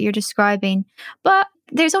 what you're describing. But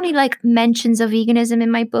there's only mentions of veganism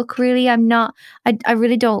in my book, really. I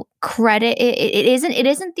really don't credit it. It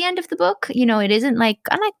isn't the end of the book. It isn't and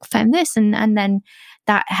I found this and then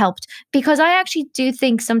that helped. Because I actually do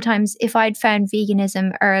think sometimes if I'd found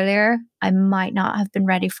veganism earlier, I might not have been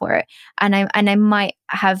ready for it. And I might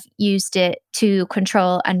have used it to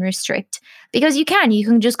control and restrict. Because you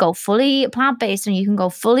can just go fully plant-based and you can go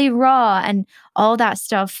fully raw and all that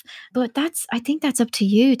stuff. But I think that's up to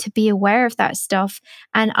you to be aware of that stuff.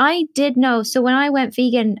 And I did know. So when I went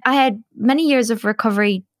vegan, I had many years of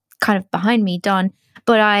recovery kind of behind me done.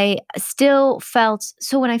 But I still felt,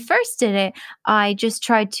 so when I first did it, I just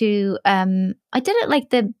tried to, I did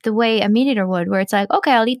it the way a meat eater would, where it's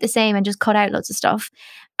okay, I'll eat the same and just cut out loads of stuff.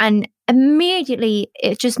 And immediately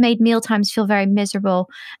it just made mealtimes feel very miserable.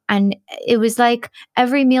 And it was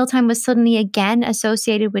every mealtime was suddenly again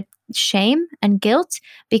associated with shame and guilt,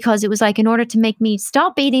 because it was in order to make me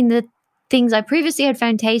stop eating the things I previously had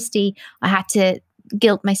found tasty, I had to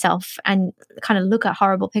guilt myself and kind of look at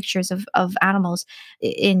horrible pictures of animals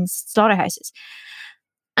in slaughterhouses.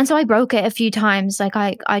 And so I broke it a few times.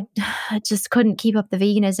 I just couldn't keep up the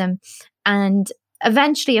veganism. And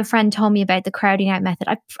eventually a friend told me about the crowding out method.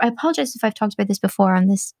 I apologize if I've talked about this before on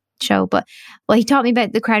this show, but he taught me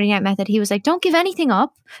about the crowding out method. He was don't give anything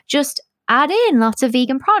up, just add in lots of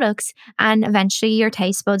vegan products and eventually your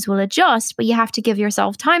taste buds will adjust, but you have to give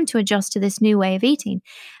yourself time to adjust to this new way of eating.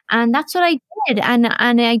 And that's what I did. And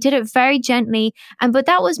I did it very gently. But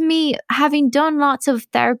that was me having done lots of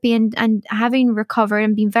therapy and having recovered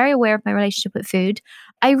and being very aware of my relationship with food.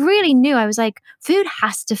 I really knew, I was food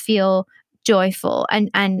has to feel joyful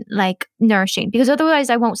and nourishing, because otherwise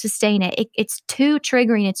I won't sustain it. It's too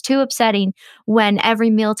triggering. It's too upsetting when every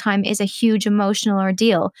mealtime is a huge emotional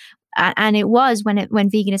ordeal. And it was when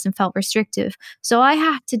veganism felt restrictive. So I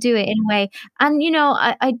had to do it in a way. And,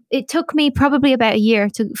 it took me probably about a year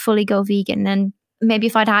to fully go vegan. And maybe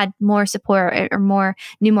if I'd had more support or more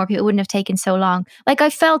people, it wouldn't have taken so long. I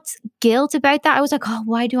felt guilt about that. I was oh,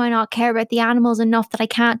 why do I not care about the animals enough that I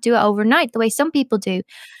can't do it overnight the way some people do?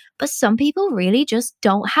 But some people really just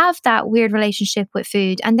don't have that weird relationship with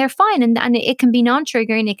food, and they're fine. And it can be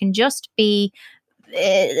non-triggering. It can just be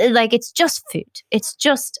it's just food. It's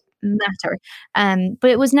just matter.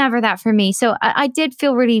 But it was never that for me. So I did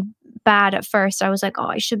feel really bad at first. I was oh,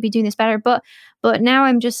 I should be doing this better. But now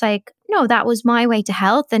I'm just no, that was my way to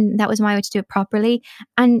health and that was my way to do it properly.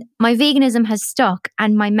 And my veganism has stuck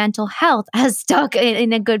and my mental health has stuck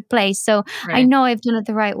in a good place. So right. I know I've done it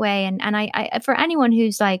the right way. And I for anyone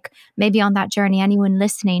who's maybe on that journey, anyone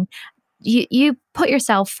listening, you put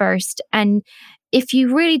yourself first. And if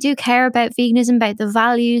you really do care about veganism, about the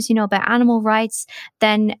values, about animal rights,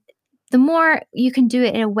 then the more you can do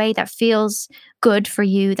it in a way that feels good for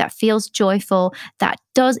you, that feels joyful,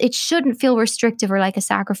 it shouldn't feel restrictive or like a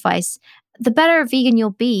sacrifice, the better vegan you'll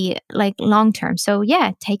be, like long term. So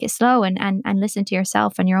yeah, take it slow and listen to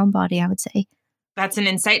yourself and your own body, I would say. That's an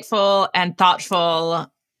insightful and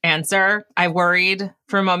thoughtful answer. I worried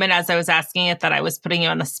for a moment as I was asking it that I was putting you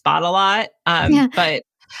on the spot a lot. But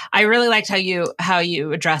I really liked how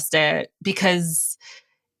you addressed it, because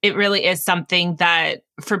it really is something that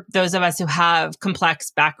for those of us who have complex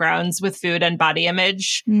backgrounds with food and body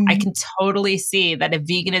image, I can totally see that if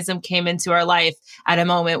veganism came into our life at a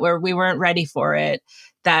moment where we weren't ready for it,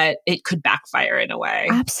 that it could backfire in a way.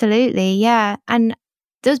 Absolutely. Yeah. And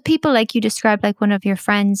those people like you described, like one of your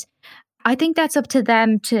friends, I think that's up to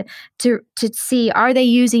them to see, are they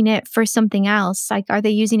using it for something else? Like, are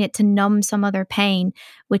they using it to numb some other pain,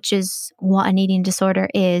 which is what an eating disorder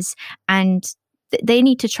is? And they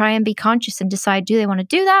need to try and be conscious and decide, do they want to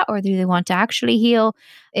do that, or do they want to actually heal?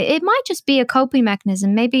 It might just be a coping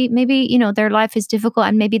mechanism. Maybe, their life is difficult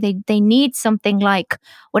and maybe they need something like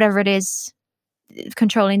whatever it is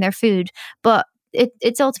controlling their food. But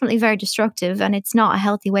it's ultimately very destructive and it's not a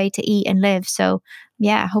healthy way to eat and live. So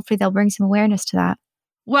yeah, hopefully they'll bring some awareness to that.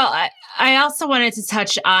 Well, I also wanted to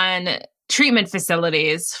touch on treatment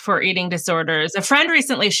facilities for eating disorders. A friend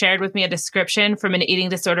recently shared with me a description from an eating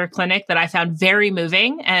disorder clinic that I found very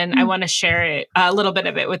moving, and I want to share it, a little bit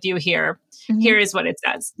of it with you here. Here is what it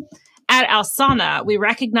says. At Alsana, we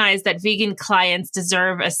recognize that vegan clients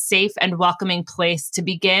deserve a safe and welcoming place to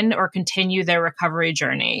begin or continue their recovery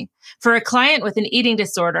journey. For a client with an eating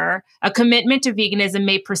disorder, a commitment to veganism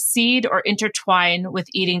may precede or intertwine with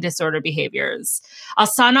eating disorder behaviors.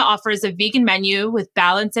 Alsana offers a vegan menu with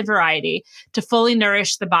balance and variety to fully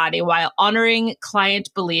nourish the body while honoring client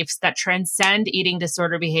beliefs that transcend eating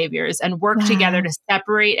disorder behaviors and work together to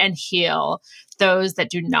separate and heal those that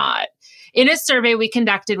do not. In a survey we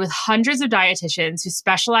conducted with hundreds of dietitians who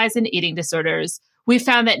specialize in eating disorders, we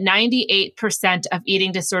found that 98% of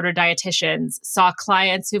eating disorder dietitians saw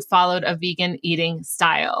clients who followed a vegan eating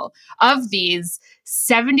style. Of these,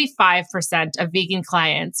 75% of vegan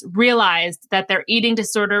clients realized that their eating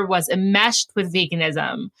disorder was enmeshed with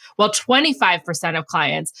veganism, while 25% of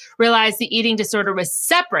clients realized the eating disorder was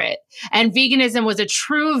separate and veganism was a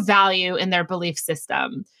true value in their belief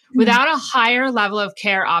system. Without a higher level of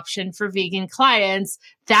care option for vegan clients,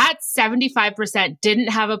 that 75% didn't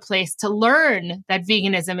have a place to learn that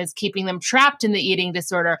veganism is keeping them trapped in the eating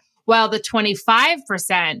disorder, while the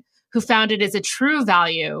 25% who found it as a true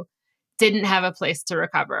value didn't have a place to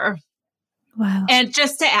recover. Wow. And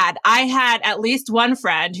just to add, I had at least one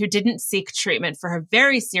friend who didn't seek treatment for her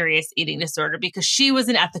very serious eating disorder because she was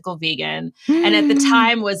an ethical vegan and at the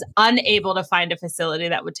time was unable to find a facility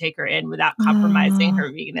that would take her in without compromising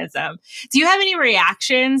her veganism. Do you have any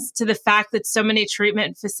reactions to the fact that so many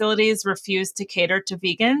treatment facilities refuse to cater to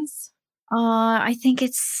vegans? I think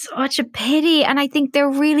it's such a pity. And I think they're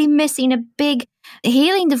really missing a big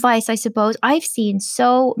healing device, I suppose. I've seen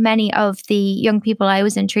so many of the young people I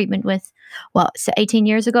was in treatment with, 18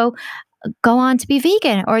 years ago, go on to be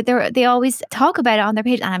vegan, or they always talk about it on their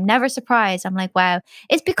page. And I'm never surprised. I'm like, wow,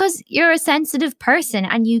 it's because you're a sensitive person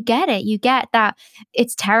and you get it. You get that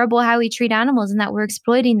it's terrible how we treat animals and that we're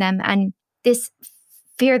exploiting them. And this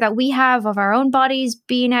fear that we have of our own bodies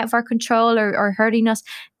being out of our control or hurting us,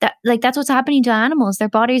 that's what's happening to animals. Their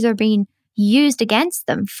bodies are being used against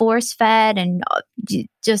them, force fed and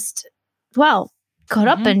just, cut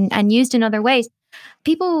up and used in other ways.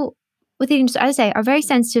 People with eating disorders, as I say, are very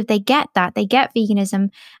sensitive. They get that. They get veganism.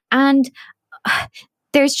 And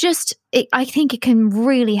there's just, I think it can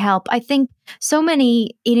really help. I think so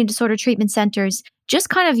many eating disorder treatment centers just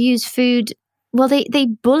kind of use food. Well, they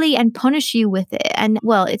bully and punish you with it. And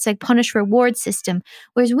it's like punish reward system.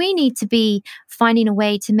 Whereas we need to be finding a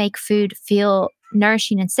way to make food feel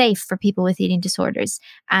nourishing and safe for people with eating disorders,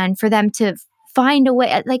 and for them to find a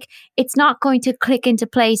way, like it's not going to click into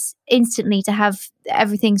place instantly to have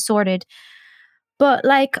everything sorted. But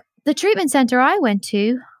like the treatment center I went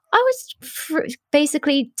to, I was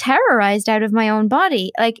basically terrorized out of my own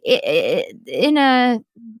body. Like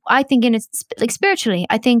spiritually,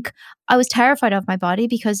 I think I was terrified of my body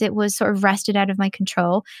because it was sort of wrested out of my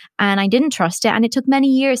control and I didn't trust it. And it took many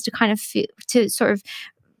years to kind of to sort of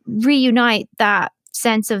reunite that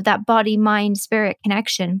sense of that body, mind, spirit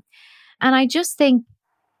connection. And I just think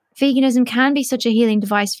veganism can be such a healing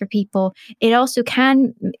device for people. It also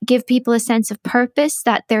can give people a sense of purpose,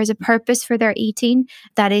 that there's a purpose for their eating,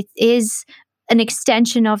 that it is an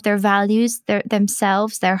extension of their values,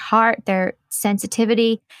 themselves, their heart, their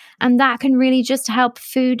sensitivity. And that can really just help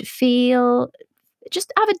food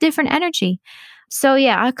just have a different energy. So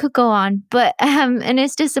yeah, I could go on, but and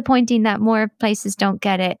it's disappointing that more places don't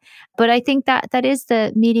get it. But I think that is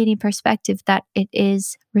the meat eating perspective, that it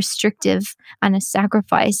is restrictive and a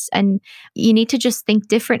sacrifice, and you need to just think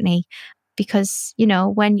differently, because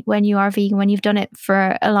when you are vegan, when you've done it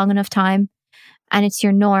for a long enough time, and it's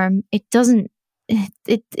your norm, it doesn't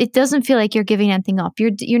feel like you're giving anything up.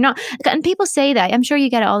 You're not, and people say that. I'm sure you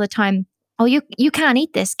get it all the time. Oh, you can't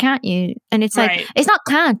eat this, can't you? And it's like, it's not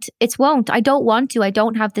can't, it's won't. I don't want to. I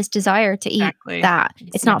don't have this desire to eat that. Exactly.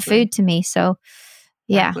 It's not food to me. So,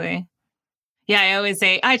 yeah. Exactly. Yeah, I always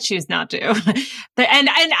say I choose not to. and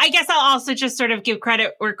I guess I'll also just sort of give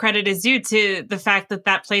credit where credit is due to the fact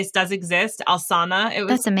that place does exist, Alsana.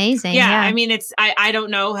 That's amazing. Yeah, yeah. I mean, I don't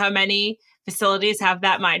know how many facilities have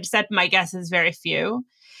that mindset. My guess is very few.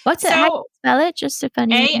 What's it? How do you spell it? Just if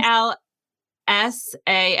anyone...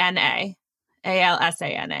 ALSANA.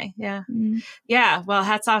 ALSANA. Yeah. Yeah. Well,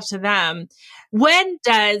 hats off to them. When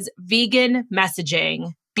does vegan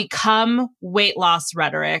messaging become weight loss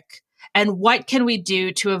rhetoric? And what can we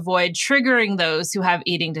do to avoid triggering those who have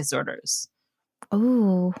eating disorders?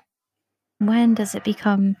 Oh, when does it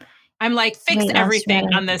become... I'm like, fix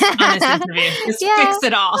everything on this interview. Just fix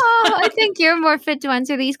it all. I think you're more fit to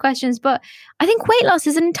answer these questions, but I think weight loss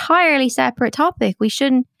is an entirely separate topic. We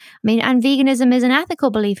shouldn't, and veganism is an ethical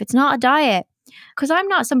belief. It's not a diet. Because I'm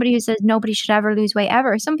not somebody who says nobody should ever lose weight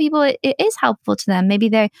ever. Some people, it is helpful to them. Maybe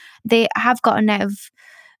they have gotten out of,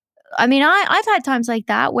 I've had times like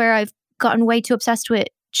that where I've gotten way too obsessed with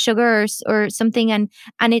sugar or something, and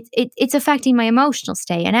it's affecting my emotional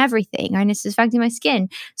state and everything, and it's affecting my skin.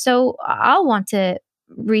 So I'll want to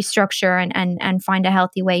restructure and find a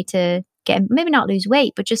healthy way to get, maybe not lose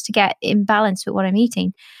weight, but just to get in balance with what I'm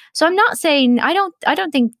eating. So I'm not saying, I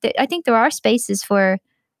think there are spaces for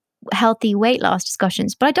healthy weight loss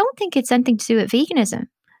discussions, but I don't think it's anything to do with veganism,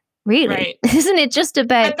 really. Right. Isn't it just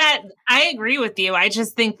about... But I agree with you. I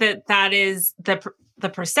just think that is the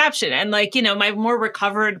perception. And my more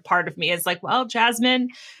recovered part of me is like, well, Jasmine,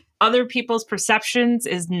 other people's perceptions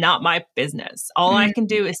is not my business. All I can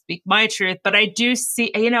do is speak my truth. But I do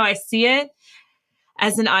see, I see it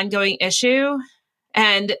as an ongoing issue.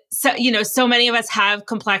 And so, so many of us have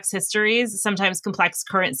complex histories, sometimes complex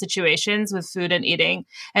current situations with food and eating.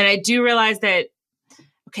 And I do realize that,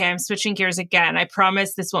 okay, I'm switching gears again. I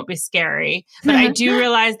promise this won't be scary, but I do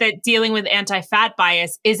realize that dealing with anti-fat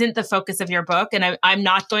bias isn't the focus of your book. And I'm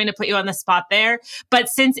not going to put you on the spot there. But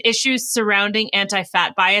since issues surrounding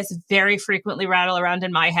anti-fat bias very frequently rattle around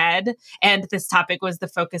in my head, and this topic was the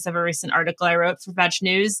focus of a recent article I wrote for Veg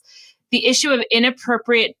News, the issue of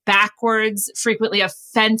inappropriate, backwards, frequently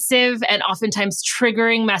offensive, and oftentimes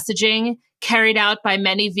triggering messaging carried out by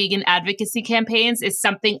many vegan advocacy campaigns is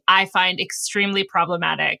something I find extremely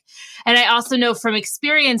problematic. And I also know from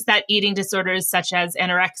experience that eating disorders such as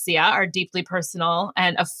anorexia are deeply personal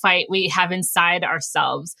and a fight we have inside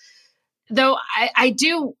ourselves. Though I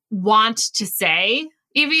do want to say,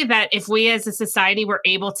 Evie, that if we as a society were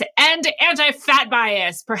able to end anti-fat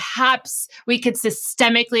bias, perhaps we could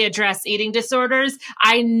systemically address eating disorders.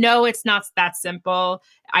 I know it's not that simple.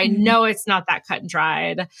 I know it's not that cut and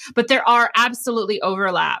dried, but there are absolutely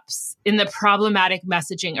overlaps in the problematic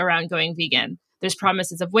messaging around going vegan. There's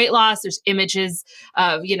promises of weight loss. There's images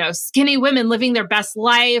of, skinny women living their best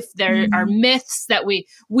life. There are myths that we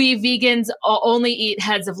vegans only eat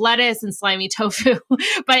heads of lettuce and slimy tofu.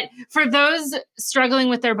 But for those struggling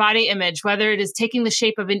with their body image, whether it is taking the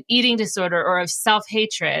shape of an eating disorder or of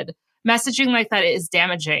self-hatred, messaging like that is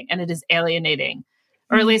damaging and it is alienating.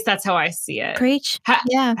 Or at least that's how I see it. Preach.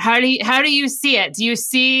 How do you see it? Do you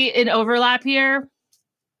see an overlap here?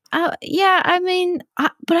 Yeah,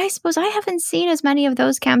 but I suppose I haven't seen as many of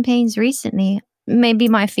those campaigns recently. Maybe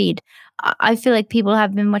my feed. I feel like people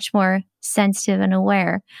have been much more sensitive and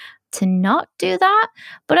aware to not do that.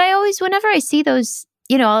 But I always, whenever I see those,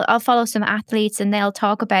 I'll follow some athletes and they'll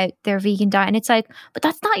talk about their vegan diet. And it's like, but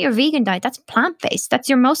that's not your vegan diet. That's plant-based.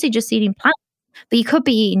 You're mostly just eating plant. But you could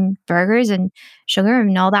be eating burgers and sugar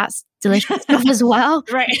and all that delicious stuff as well.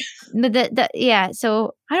 Right. But yeah.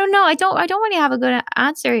 So I don't know. I don't really have a good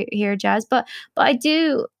answer here, Jazz. But I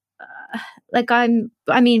do.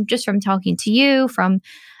 Just from talking to you, from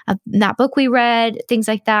that book we read, things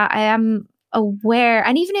like that, I am aware,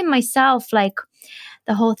 and even in myself, like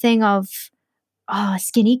the whole thing of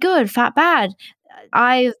skinny good, fat bad.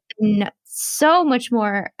 I've been so much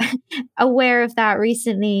more aware of that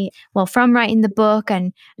recently. Well, from writing the book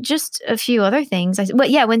and just a few other things.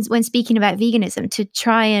 When speaking about veganism, to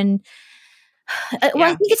try and Well,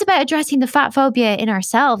 I think it's about addressing the fat phobia in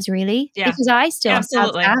ourselves, really, Yeah. because I still have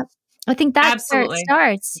Absolutely. that. I think that's where it Absolutely.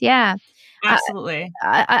 starts. Yeah. Absolutely.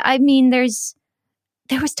 I mean, there was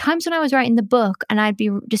times when I was writing the book and I'd be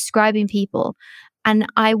describing people and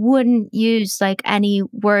I wouldn't use like any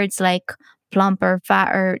words like plump or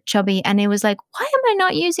fat or chubby. And it was like, why am I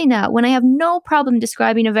not using that when I have no problem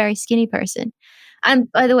describing a very skinny person?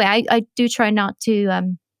 And by the way, I do try not to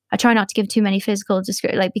I try not to give too many physical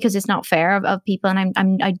like because it's not fair of people,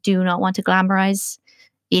 and I do not want to glamorize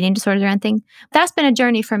eating disorders or anything. That's been a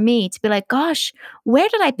journey for me to be like, gosh, where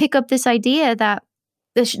did I pick up this idea that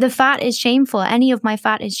the fat is shameful? Any of my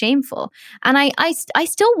fat is shameful, and I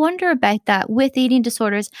still wonder about that with eating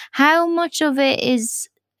disorders. How much of it is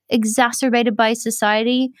exacerbated by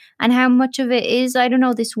society, and how much of it is, I don't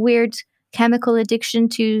know, this weird chemical addiction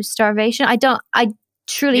to starvation? I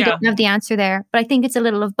truly don't have the answer there, but I think it's a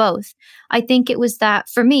little of both. I think it was that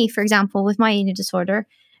for me, for example, with my eating disorder,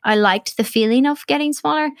 I liked the feeling of getting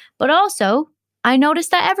smaller, but also I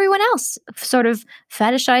noticed that everyone else sort of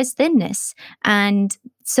fetishized thinness, and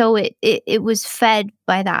so it was fed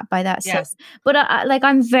by that. Yes. So, but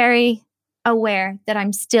I'm very aware that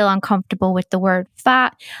I'm still uncomfortable with the word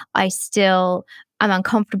fat. I'm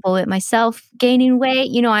uncomfortable with myself gaining weight.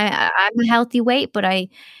 You know, I'm a healthy weight, but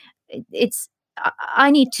it's I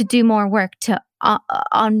need to do more work to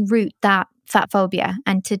unroot that fat phobia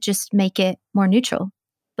and to just make it more neutral.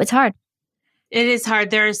 But it's hard. It is hard.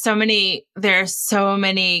 There are so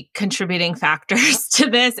many contributing factors to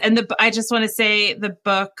this. And I just want to say the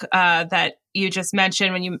book that you just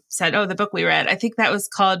mentioned when you said, the book we read, I think that was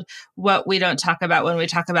called What We Don't Talk About When We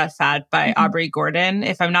Talk About Fat by Aubrey Gordon.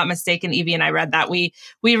 If I'm not mistaken, Evie and I read that. We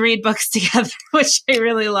read books together, which I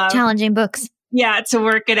really love. Challenging books. Yeah, to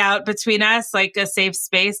work it out between us, like a safe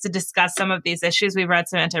space to discuss some of these issues. We've read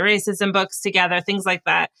some anti-racism books together, things like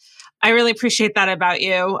that. I really appreciate that about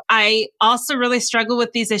you. I also really struggle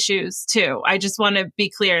with these issues too. I just want to be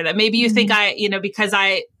clear that maybe you think because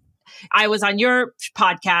I was on your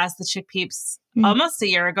podcast, The Chick Peeps, almost a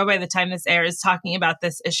year ago by the time this airs, talking about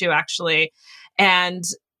this issue actually. And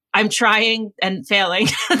I'm trying and failing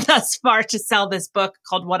thus far to sell this book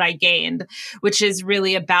called What I Gained, which is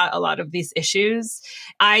really about a lot of these issues.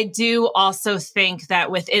 I do also think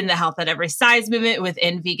that within the Health at Every Size movement,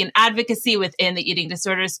 within vegan advocacy, within the eating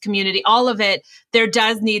disorders community, all of it, there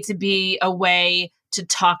does need to be a way to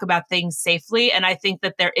talk about things safely. And I think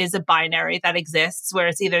that there is a binary that exists where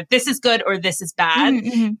it's either this is good or this is bad.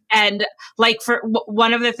 Mm-hmm. And like for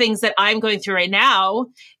one of the things that I'm going through right now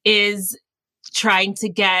is trying to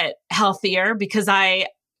get healthier because I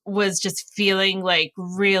was just feeling like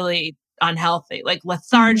really unhealthy, like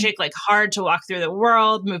lethargic, like hard to walk through the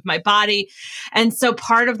world, move my body. And so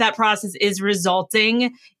part of that process is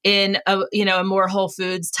resulting in a more whole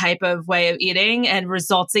foods type of way of eating and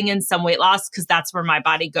resulting in some weight loss because that's where my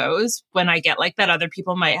body goes when I get like that. Other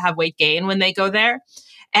people might have weight gain when they go there.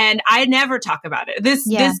 And I never talk about it.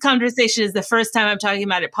 This conversation is the first time I'm talking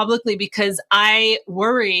about it publicly because I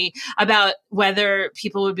worry about whether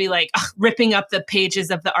people would be like ripping up the pages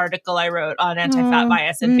of the article I wrote on anti-fat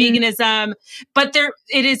bias and veganism. But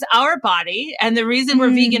it is our body. And the reason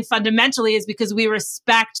we're vegan fundamentally is because we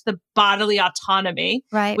respect the bodily autonomy.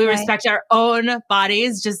 Right. We respect our own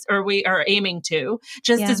bodies, or we are aiming to,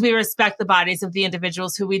 as we respect the bodies of the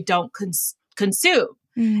individuals who we don't consume.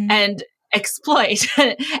 And exploit.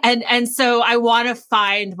 and so I want to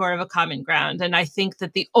find more of a common ground. And I think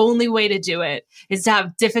that the only way to do it is to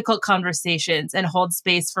have difficult conversations and hold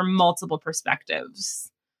space for multiple perspectives.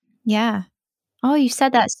 Yeah. Oh, you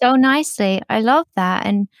said that so nicely. I love that.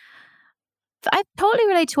 And I totally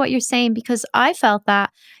relate to what you're saying because I felt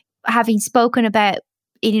that having spoken about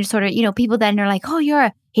eating disorder, people then are like, oh, you're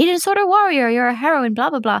a eating disorder warrior, you're a heroine, blah,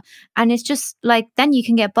 blah, blah. And it's just like, then you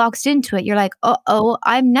can get boxed into it. You're like,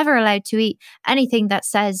 I'm never allowed to eat anything that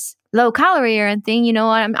says low calorie or anything.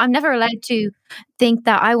 I'm never allowed to think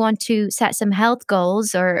that I want to set some health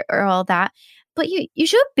goals or all that. But you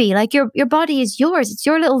should be like, your body is yours. It's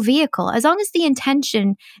your little vehicle. As long as the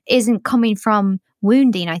intention isn't coming from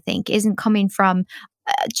wounding, I think, isn't coming from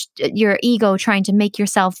your ego trying to make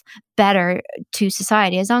yourself better to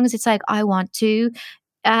society. As long as it's like, I want to,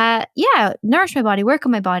 nourish my body, work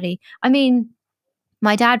on my body. I mean,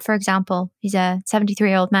 my dad, for example, he's a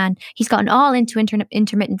 73-year-old man. He's gotten all into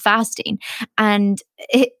intermittent fasting. And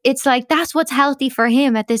it's like, that's what's healthy for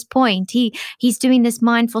him at this point. He's doing this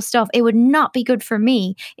mindful stuff. It would not be good for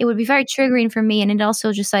me. It would be very triggering for me. And it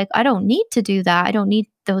also just like, I don't need to do that. I don't need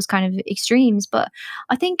those kind of extremes. But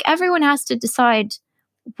I think everyone has to decide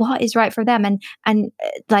what is right for them and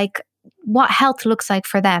like what health looks like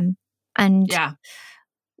for them. And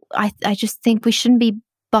I just think we shouldn't be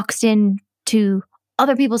boxed in to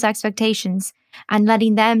other people's expectations and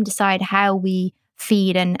letting them decide how we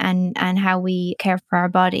feed and how we care for our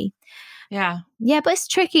body. Yeah. Yeah, but it's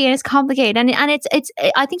tricky and it's complicated. And it's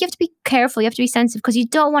I think you have to be careful. You have to be sensitive because you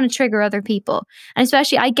don't want to trigger other people. And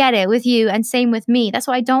especially, I get it with you and same with me. That's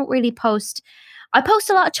why I don't really post. I post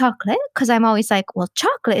a lot of chocolate because I'm always like, well,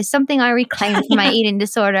 chocolate is something I reclaim from my eating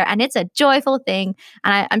disorder, and it's a joyful thing.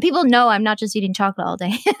 And people know I'm not just eating chocolate all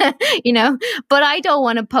day, you know. But I don't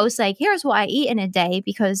want to post like, here's what I eat in a day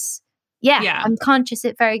because, yeah. I'm conscious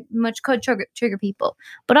it very much could trigger people.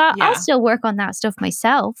 But I'll still work on that stuff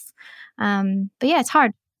myself. But yeah, it's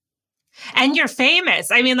hard. And you're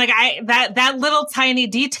famous. I mean, like that little tiny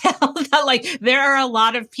detail that like there are a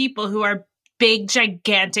lot of people who are big,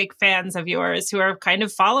 gigantic fans of yours who are kind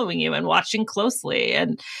of following you and watching closely.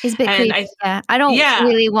 And it's a bit creepy. I don't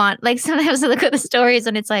really want, like, sometimes I look at the stories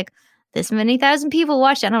and it's like this many thousand people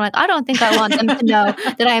watch it. And I'm like, I don't think I want them to know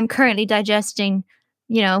that I am currently digesting,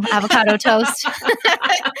 you know, avocado toast.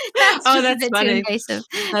 That's funny.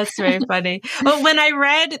 That's very funny. Well, when I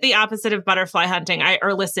read The Opposite of Butterfly Hunting,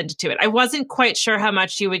 or listened to it, I wasn't quite sure how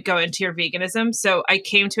much you would go into your veganism. So I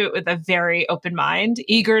came to it with a very open mind,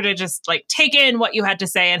 eager to just like take in what you had to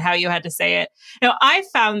say and how you had to say it. Now, I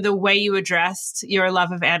found the way you addressed your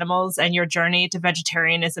love of animals and your journey to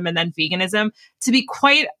vegetarianism and then veganism to be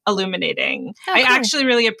quite illuminating. I actually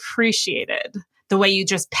really appreciated the way you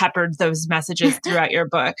just peppered those messages throughout your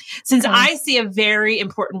book. Since I see a very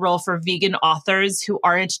important role for vegan authors who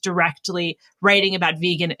aren't directly writing about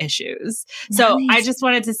vegan issues. So I just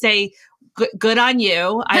wanted to say, good on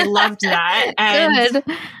you. I loved that. And good.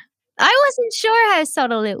 I wasn't sure how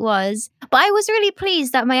subtle it was, but I was really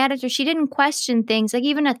pleased that my editor, she didn't question things. Like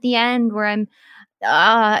even at the end where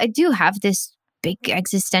I do have this big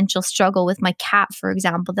existential struggle with my cat, for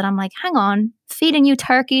example, that I'm like, hang on, feeding you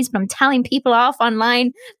turkeys, but I'm telling people off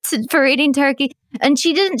online for eating turkey. And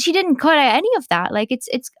she didn't cut out any of that. Like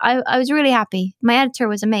I was really happy. My editor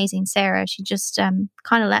was amazing, Sarah. She just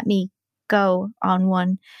kind of let me go on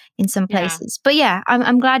one in some places. But yeah,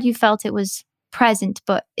 I'm glad you felt it was present,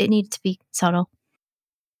 but it needed to be subtle.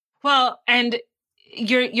 Well, and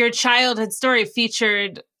your childhood story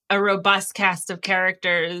featured a robust cast of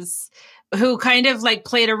characters who kind of like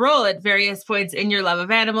played a role at various points in your love of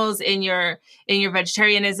animals, in your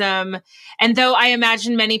vegetarianism. And though I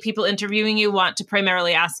imagine many people interviewing you want to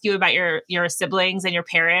primarily ask you about your siblings and your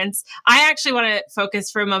parents, I actually want to focus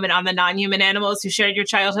for a moment on the non-human animals who shared your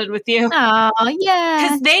childhood with you. Oh, yeah.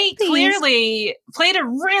 Because they clearly played a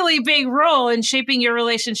really big role in shaping your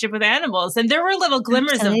relationship with animals. And there were little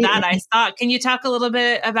glimmers of that, I saw. Can you talk a little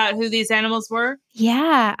bit about who these animals were?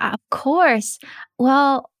 Yeah, of course.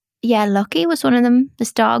 Well, yeah, Lucky was one of them.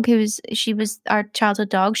 This dog she was our childhood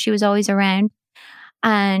dog. She was always around.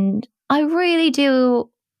 And I really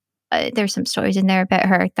do, there's some stories in there about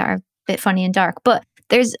her that are a bit funny and dark. But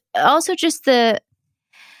there's also just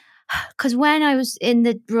because when I was in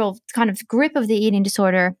the real kind of grip of the eating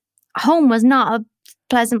disorder, home was not a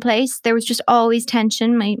pleasant place. There was just always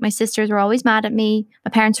tension. My sisters were always mad at me.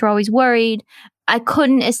 My parents were always worried. I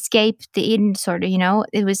couldn't escape the eating disorder, you know?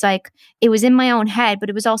 It was like, it was in my own head, but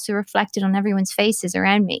it was also reflected on everyone's faces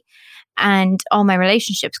around me. And all my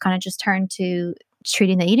relationships kind of just turned to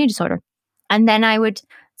treating the eating disorder. And then I would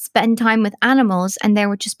spend time with animals and there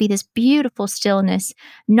would just be this beautiful stillness,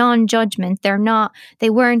 non-judgment. They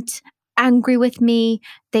weren't angry with me.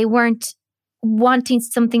 They weren't wanting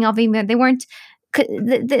something of me.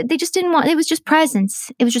 They just didn't want, it was just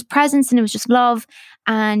presence. It was just presence and it was just love.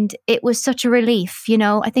 And it was such a relief, you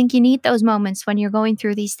know. I think you need those moments when you're going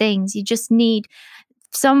through these things. You just need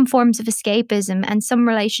some forms of escapism and some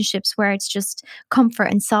relationships where it's just comfort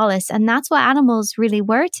and solace. And that's what animals really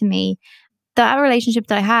were to me. That relationship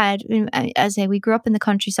that I had, as we grew up in the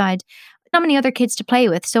countryside, not many other kids to play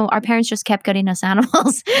with. So our parents just kept getting us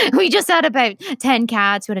animals. We just had about 10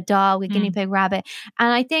 cats, with a dog, a guinea pig, rabbit.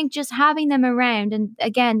 And I think just having them around, and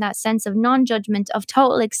again, that sense of non-judgment, of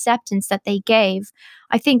total acceptance that they gave.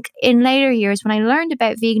 I think in later years, when I learned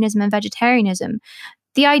about veganism and vegetarianism,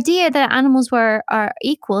 the idea that animals are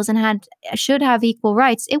equals and should have equal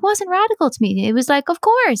rights, it wasn't radical to me. It was like, of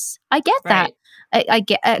course, I get that. I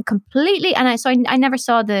get completely, and I never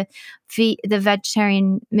saw the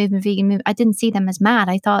vegetarian movement, vegan movement. I didn't see them as mad.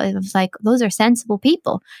 I thought it was like, those are sensible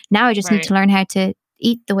people. Now I just need to learn how to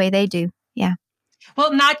eat the way they do. Yeah.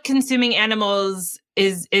 Well, not consuming animals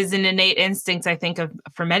is an innate instinct, I think,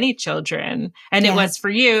 for many children. And it was for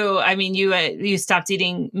you. I mean, you stopped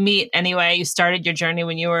eating meat anyway. You started your journey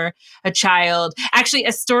when you were a child. Actually,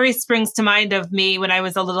 a story springs to mind of me when I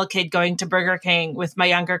was a little kid going to Burger King with my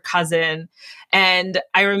younger cousin. And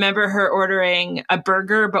I remember her ordering a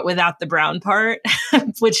burger, but without the brown part,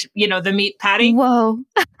 which, the meat patty. Whoa.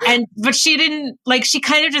 But she didn't, she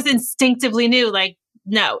kind of just instinctively knew,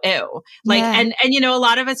 no, ew. And a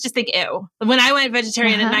lot of us just think ew. When I went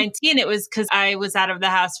vegetarian at 19, it was because I was out of the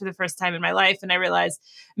house for the first time in my life. And I realized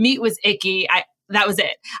meat was icky. That was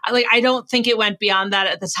it. I don't think it went beyond that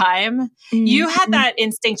at the time. Mm-hmm. You had that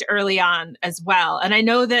instinct early on as well. And I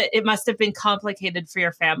know that it must have been complicated for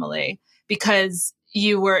your family because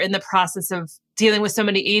you were in the process of dealing with so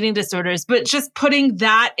many eating disorders, but just putting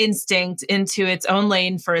that instinct into its own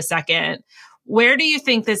lane for a second. Where do you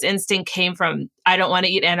think this instinct came from? I don't want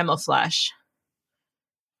to eat animal flesh.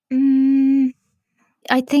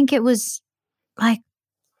 I think it was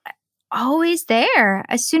always there.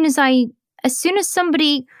 As soon as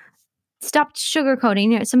somebody stopped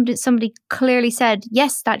sugarcoating, somebody clearly said,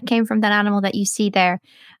 yes, that came from that animal that you see there.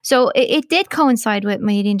 So it did coincide with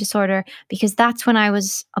my eating disorder because that's when I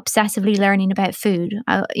was obsessively learning about food.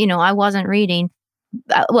 I wasn't reading.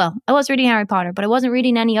 I was reading Harry Potter, but I wasn't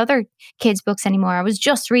reading any other kids' books anymore. I was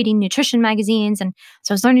just reading nutrition magazines, and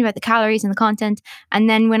so I was learning about the calories and the content. And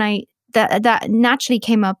then when that naturally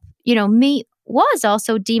came up, meat was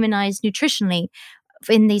also demonized nutritionally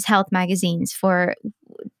in these health magazines for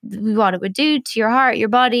what it would do to your heart, your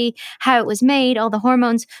body, how it was made, all the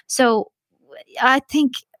hormones. So I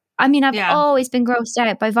think, I've always been grossed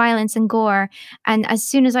out by violence and gore, and as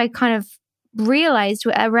soon as I kind of realized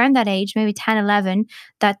around that age, maybe 10, 11,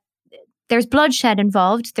 that there's bloodshed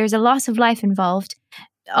involved, there's a loss of life involved.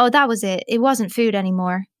 Oh, that was it. It wasn't food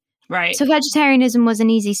anymore. Right. So vegetarianism was an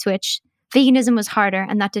easy switch. Veganism was harder,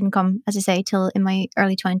 and that didn't come, as I say, till in my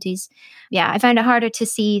early 20s. Yeah, I found it harder to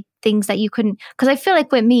see things that you couldn't, because I feel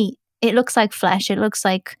like with meat, it looks like flesh. It looks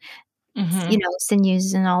like,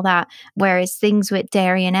 sinews and all that. Whereas things with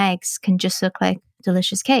dairy and eggs can just look like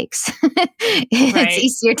delicious cakes. It's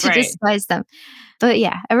easier to disguise them. But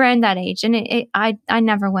yeah, around that age, and I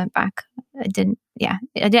never went back. I didn't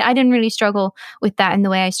really struggle with that in the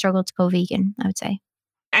way I struggled to go vegan, I would say.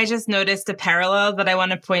 I just noticed a parallel that I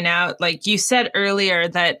want to point out. Like you said earlier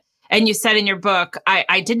that, and you said in your book,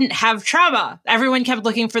 I didn't have trauma. Everyone kept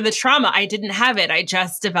looking for the trauma. I didn't have it. I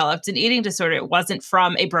just developed an eating disorder. It wasn't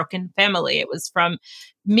from a broken family. It was from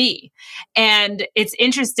me. And it's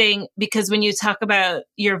interesting because when you talk about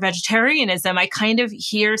your vegetarianism, I kind of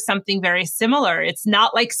hear something very similar. It's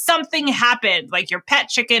not like something happened, like your pet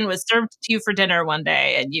chicken was served to you for dinner one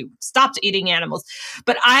day and you stopped eating animals.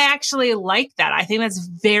 But I actually like that. I think that's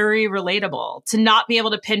very relatable to not be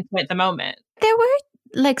able to pinpoint the moment. There were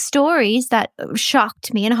stories that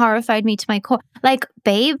shocked me and horrified me to my core, like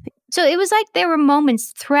Babe. So it was like there were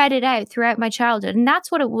moments threaded out throughout my childhood. And that's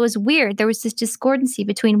what it was weird. There was this discordancy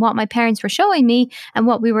between what my parents were showing me and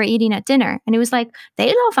what we were eating at dinner. And it was like, they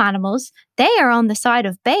love animals. They are on the side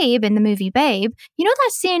of Babe in the movie Babe. You know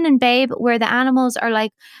that scene in Babe where the animals are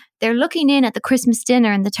like, they're looking in at the Christmas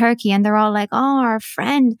dinner and the turkey and they're all like, oh, our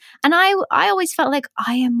friend. And I always felt like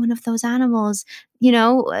I am one of those animals.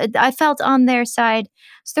 I felt on their side.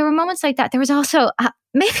 So there were moments like that. There was also,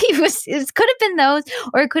 maybe it could have been those,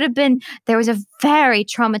 or it could have been, there was a very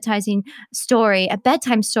traumatizing story, a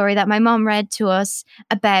bedtime story that my mom read to us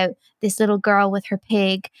about this little girl with her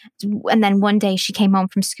pig. And then one day she came home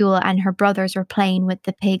from school and her brothers were playing with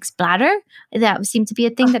the pig's bladder. That seemed to be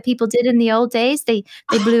a thing that people did in the old days. They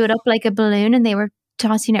blew it up like a balloon and they were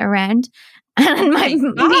tossing it around. And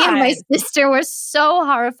me and my sister were so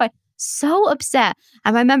horrified, so upset.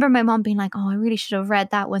 And I remember my mom being like, oh, I really should have read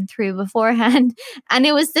that one through beforehand. And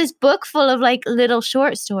it was this book full of little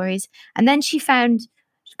short stories. And then she found,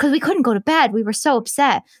 because we couldn't go to bed, we were so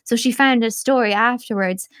upset. So she found a story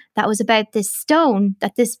afterwards that was about this stone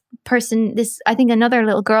that this person, I think another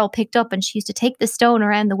little girl picked up, and she used to take the stone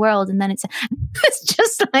around the world. And then it's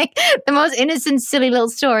just like the most innocent, silly little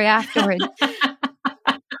story afterwards.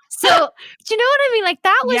 So, do you know what I mean?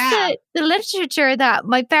 That was the literature that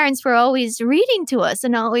my parents were always reading to us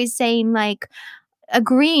and always saying,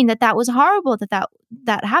 agreeing that was horrible,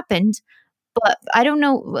 that happened. But I don't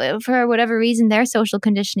know, for whatever reason, their social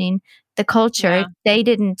conditioning, the culture, they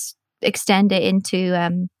didn't extend it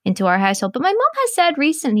into our household. But my mom has said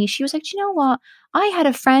recently, she was like, do you know what? I had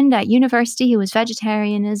a friend at university who was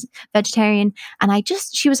vegetarian, and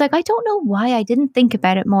she was like, I don't know why I didn't think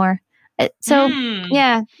about it more. So,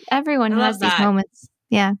 yeah, everyone has these moments.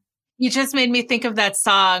 Yeah. You just made me think of that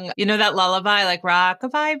song, you know, that lullaby, like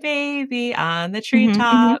rock-a-bye baby on the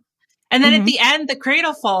treetop. And then at the end, the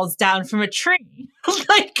cradle falls down from a tree.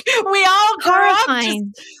 Like we all grew up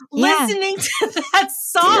just listening to that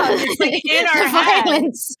song. It's like in our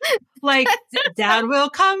heads. Like down will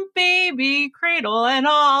come baby, cradle and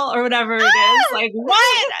all, or whatever it is. Like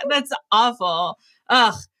what? That's awful.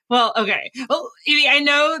 Ugh. Well, okay. Well, Evie, I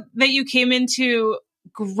know that you came into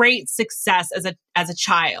great success as a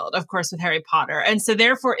child, of course, with Harry Potter. And so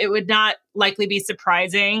therefore it would not likely be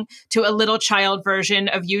surprising to a little child version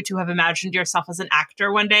of you to have imagined yourself as an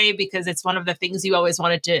actor one day, because it's one of the things you always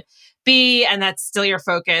wanted to be, and that's still your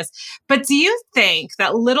focus. But do you think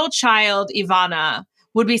that little child Ivana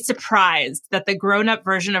would be surprised that the grown-up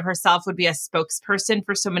version of herself would be a spokesperson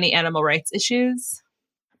for so many animal rights issues?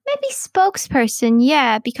 Maybe spokesperson,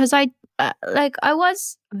 yeah, because I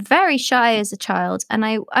was very shy as a child, and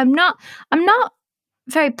I'm not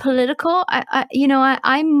very political.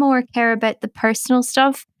 I more care about the personal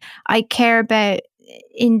stuff. I care about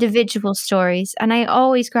individual stories, and I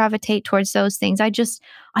always gravitate towards those things. I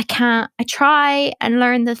try and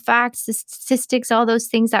learn the facts, the statistics, all those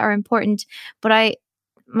things that are important, but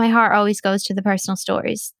my heart always goes to the personal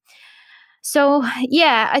stories. So,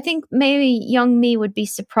 yeah, I think maybe young me would be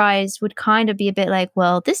surprised, would kind of be a bit like,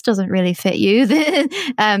 well, this doesn't really fit you,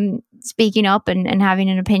 speaking up and having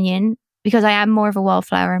an opinion, because I am more of a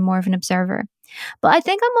wallflower and more of an observer. But I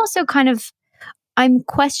think I'm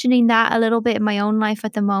questioning that a little bit in my own life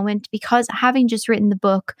at the moment, because having just written the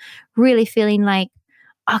book, really feeling like,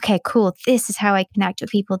 okay, cool, this is how I connect with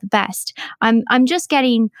people the best. I'm just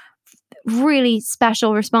getting really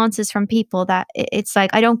special responses from people that it's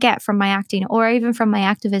like I don't get from my acting or even from my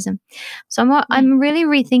activism. So I'm really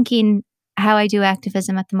rethinking how I do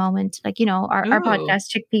activism at the moment. Like, you know, our podcast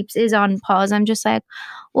Chick Peeps is on pause. I'm just like,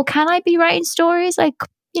 well, can I be writing stories? Like,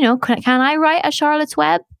 you know, can I write a Charlotte's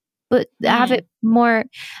Web, but have it more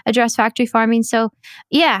address factory farming? So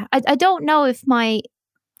yeah, I don't know if my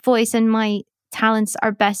voice and my talents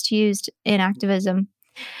are best used in activism,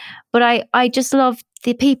 but I just love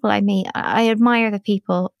the people I meet. I admire the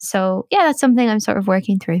people. So yeah, that's something I'm sort of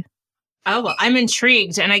working through. Oh, well, I'm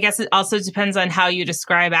intrigued. And I guess it also depends on how you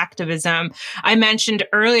describe activism. I mentioned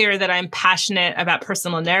earlier that I'm passionate about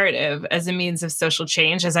personal narrative as a means of social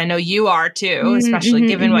change, as I know you are too, especially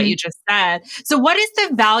given what you just said. So what is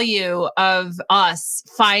the value of us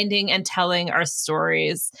finding and telling our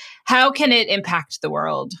stories? How can it impact the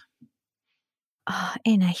world? Oh,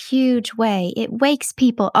 in a huge way. It wakes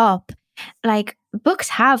people up. Like, books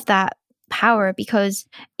have that power, because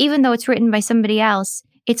even though it's written by somebody else,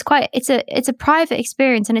 it's a private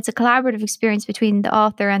experience, and it's a collaborative experience between the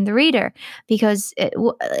author and the reader, because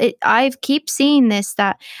I keep seeing this,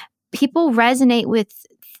 that people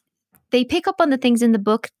they pick up on the things in the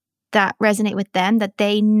book that resonate with them, that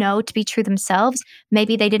they know to be true themselves.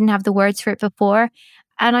 Maybe they didn't have the words for it before.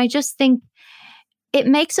 And I just think it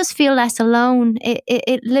makes us feel less alone.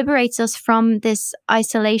 It liberates us from this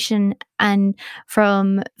isolation and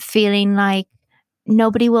from feeling like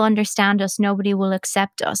nobody will understand us, nobody will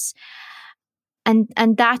accept us. And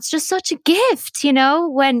that's just such a gift, you know,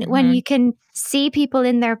 when you can see people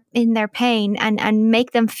in their pain and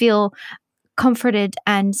make them feel comforted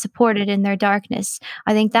and supported in their darkness.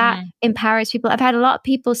 I think that empowers people. I've had a lot of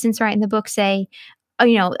people since writing the book say, oh,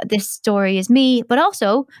 you know, this story is me, but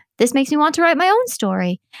also this makes me want to write my own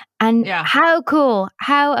story. And how cool,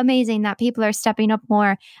 how amazing that people are stepping up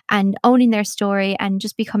more and owning their story and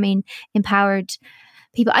just becoming empowered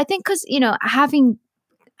people. I think because, you know, having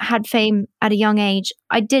had fame at a young age,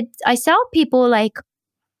 I saw people like,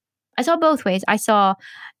 I saw both ways.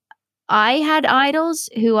 I had idols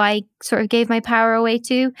who I sort of gave my power away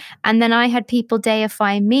to, and then I had people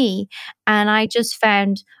deify me. And I just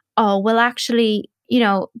found, oh, well, actually, you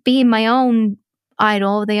know, being my own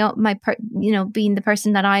idol, being the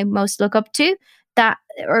person that I most look up to, that,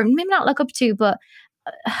 or maybe not look up to, but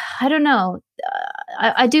I don't know.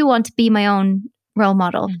 I do want to be my own role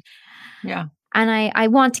model. Yeah. And I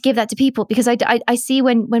want to give that to people, because I see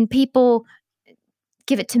when people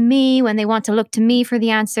give it to me, when they want to look to me for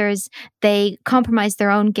the answers, they compromise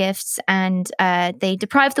their own gifts and they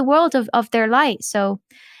deprive the world of their light. So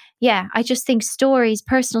yeah, I just think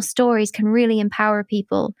personal stories can really empower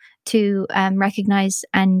people to recognize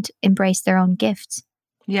and embrace their own gifts.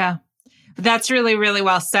 Yeah. That's really, really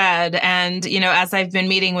well said. And, you know, as I've been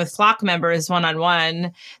meeting with Flock members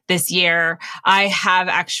one-on-one this year, I have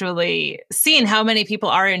actually seen how many people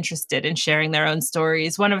are interested in sharing their own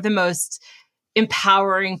stories. One of the most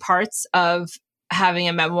empowering parts of having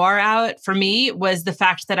a memoir out for me was the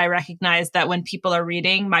fact that I recognized that when people are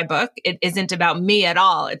reading my book, it isn't about me at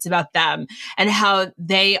all. It's about them and how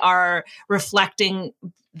they are reflecting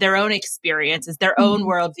their own experiences, their own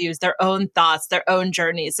worldviews, their own thoughts, their own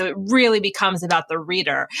journeys. So it really becomes about the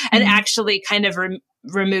reader, and actually kind of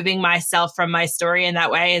removing myself from my story in that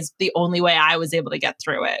way is the only way I was able to get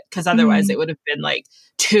through it. Because otherwise it would have been like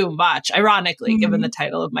too much, ironically, given the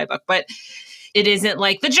title of my book. But it isn't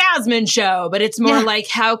like the Jasmine Show, but it's more like,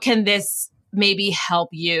 how can this maybe help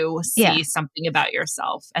you see something about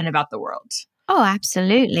yourself and about the world? Oh,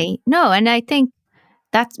 absolutely. No, and I think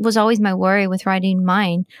that was always my worry with writing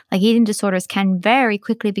mine. Like, eating disorders can very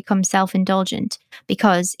quickly become self-indulgent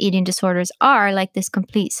because eating disorders are like this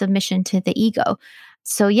complete submission to the ego.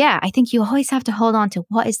 So yeah, I think you always have to hold on to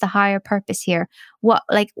what is the higher purpose here. What,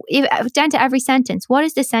 like, down to every sentence. What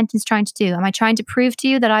is this sentence trying to do? Am I trying to prove to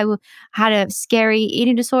you that I had a scary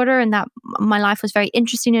eating disorder and that my life was very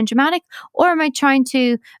interesting and dramatic? Or am I trying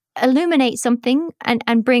to illuminate something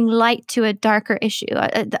and bring light to a darker issue?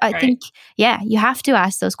 I think, you have to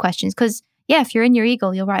ask those questions because, if you're in your ego,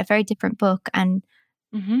 you'll write a very different book and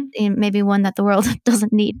maybe one that the world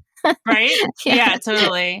doesn't need. Right? Yeah,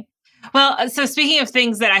 totally. Well, so speaking of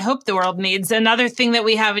things that I hope the world needs, another thing that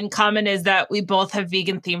we have in common is that we both have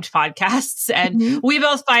vegan-themed podcasts, and we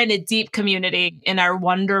both find a deep community in our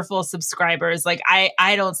wonderful subscribers. Like,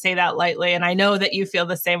 I don't say that lightly, and I know that you feel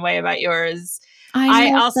the same way about yours.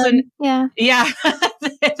 I also,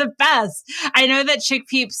 the best. I know that Chick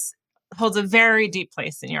Peeps holds a very deep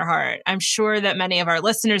place in your heart. I'm sure that many of our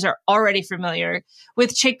listeners are already familiar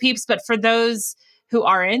with Chick Peeps, but for those who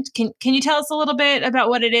aren't, can you tell us a little bit about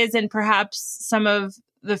what it is and perhaps some of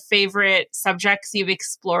the favorite subjects you've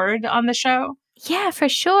explored on the show? Yeah, for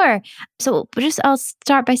sure. So I'll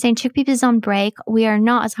start by saying Chick Peeps is on break. We are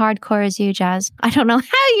not as hardcore as you, Jazz. I don't know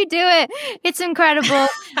how you do it. It's incredible.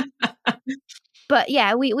 But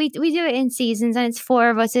yeah, we do it in seasons, and it's 4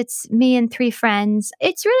 of us. It's me and 3 friends.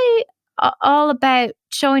 It's really all about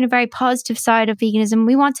showing a very positive side of veganism.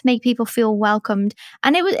 We want to make people feel welcomed.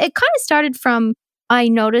 And it kind of started from, I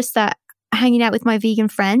noticed that hanging out with my vegan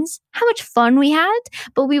friends, how much fun we had.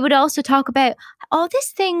 But we would also talk about,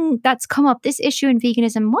 this thing that's come up, this issue in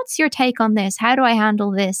veganism. What's your take on this? How do I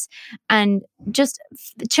handle this? And just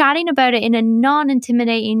chatting about it in a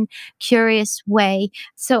non-intimidating, curious way.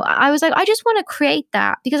 So I was like, I just want to create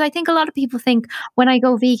that, because I think a lot of people think when I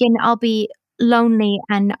go vegan, I'll be lonely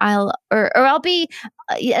and I'll be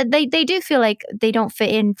they do feel like they don't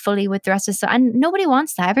fit in fully with the rest of the stuff, and nobody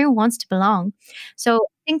wants that. Everyone wants to belong. So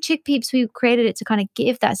I think Chick Peeps, we created it to kind of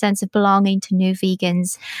give that sense of belonging to new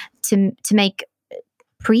vegans, to make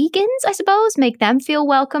pre-gans, I suppose, make them feel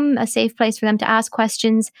welcome, a safe place for them to ask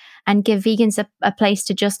questions, and give vegans a place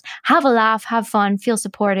to just have a laugh, have fun, feel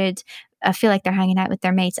supported, feel like they're hanging out with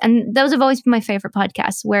their mates. And those have always been my favorite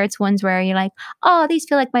podcasts, where it's ones where you're like, oh, these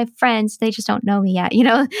feel like my friends. They just don't know me yet,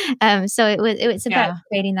 So it was about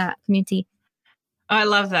creating that community. Oh, I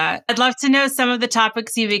love that. I'd love to know some of the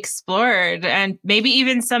topics you've explored, and maybe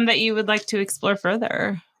even some that you would like to explore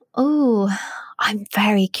further. Oh, I'm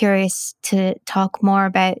very curious to talk more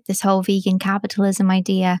about this whole vegan capitalism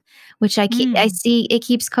idea, which I see it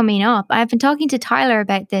keeps coming up. I've been talking to Tyler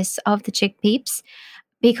about this of the Chick Peeps,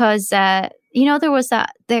 because there was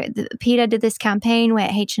PETA did this campaign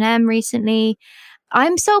with H&M recently.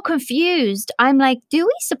 I'm so confused. I'm like, do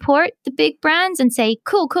we support the big brands and say,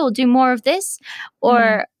 cool, do more of this?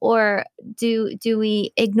 Or do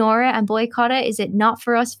we ignore it and boycott it? Is it not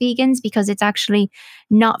for us vegans because it's actually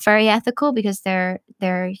not very ethical, because their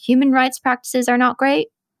human rights practices are not great?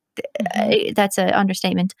 That's an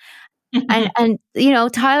understatement. and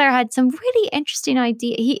Tyler had some really interesting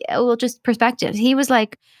idea. Just perspectives. He was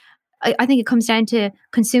like, I think it comes down to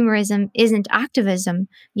consumerism isn't activism.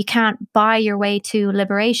 You can't buy your way to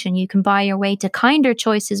liberation. You can buy your way to kinder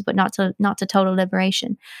choices, but not to total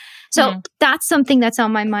liberation. So that's something that's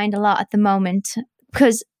on my mind a lot at the moment,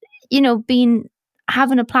 because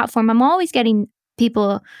having a platform, I'm always getting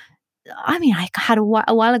people. I mean, I had a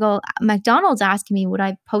while ago, McDonald's asking me would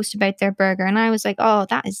I post about their burger, and I was like, oh,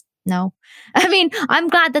 that is no. I mean, I'm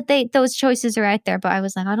glad that those choices are out there, but I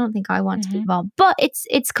was like, I don't think I want to be involved. But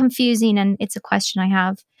it's confusing, and it's a question I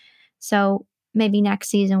have. So maybe next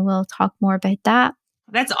season we'll talk more about that.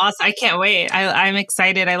 That's awesome. I can't wait. I'm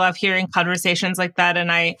excited. I love hearing conversations like that,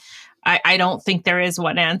 and I don't think there is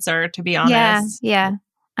one answer, to be honest. Yeah.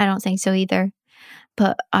 I don't think so either.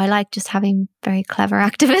 But I like just having very clever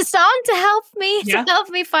activists on to help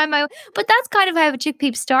me find my way. But that's kind of how Chick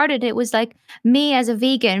Peeps started. It was like me as a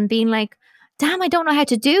vegan being like, damn, I don't know how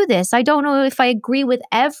to do this. I don't know if I agree with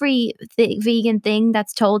every vegan thing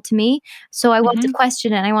that's told to me. So I want to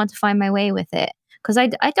question it and I want to find my way with it. Because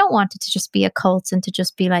I don't want it to just be a cult and to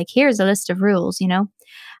just be like, here's a list of rules, you know?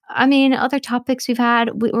 I mean, other topics we've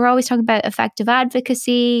had, we're always talking about effective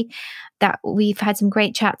advocacy, that we've had some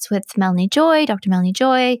great chats with Melanie Joy, Dr. Melanie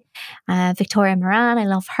Joy, Victoria Moran. I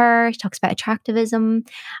love her. She talks about attractivism.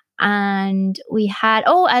 And we had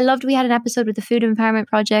an episode with the Food Empowerment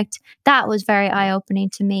Project. That was very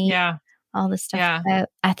eye-opening to me. Yeah. All the stuff about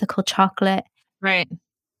ethical chocolate. Right.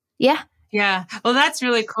 Yeah. Yeah. Well, that's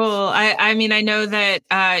really cool. I mean, I know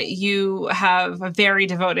that you have a very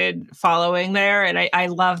devoted following there. And I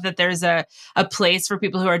love that there's a place for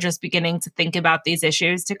people who are just beginning to think about these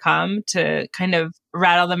issues to come to kind of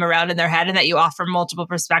rattle them around in their head, and that you offer multiple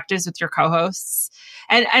perspectives with your co-hosts.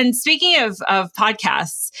 And speaking of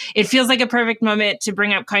podcasts, it feels like a perfect moment to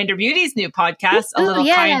bring up Kinder Beauty's new podcast, A Little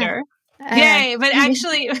Kinder. Yay. But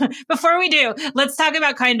actually, before we do, let's talk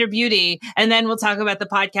about Kinder Beauty, and then we'll talk about the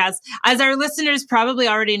podcast. As our listeners probably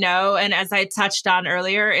already know, and as I touched on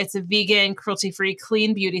earlier, it's a vegan, cruelty-free,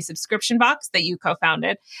 clean beauty subscription box that you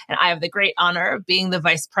co-founded. And I have the great honor of being the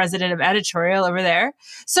vice president of editorial over there.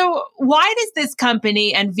 So why does this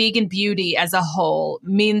company and vegan beauty as a whole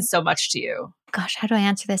mean so much to you? Gosh, how do I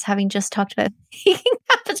answer this having just talked about vegan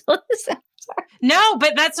capitalism? No,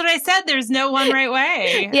 but that's what I said. There's no one right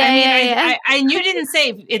way. And you didn't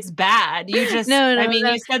say it's bad. You just,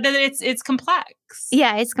 you said that it's complex.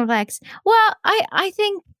 Yeah, it's complex. Well, I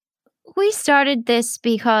think we started this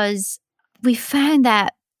because we found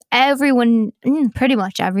that everyone, pretty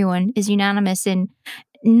much everyone, is unanimous in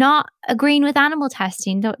not agreeing with animal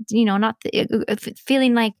testing,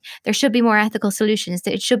 feeling like there should be more ethical solutions,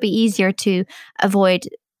 that it should be easier to avoid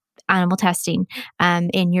animal testing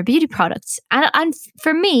in your beauty products. And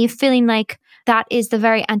for me, feeling like that is the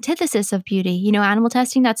very antithesis of beauty. You know, animal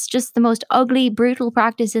testing, that's just the most ugly, brutal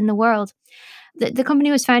practice in the world. The company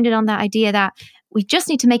was founded on that idea that we just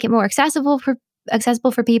need to make it more accessible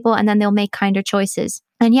for people, and then they'll make kinder choices.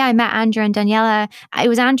 And yeah, I met Andrew and Daniela. It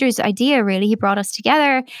was Andrew's idea, really. He brought us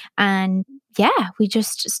together, and we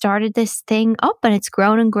just started this thing up, and it's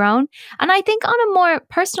grown and grown. And I think on a more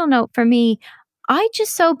personal note for me, I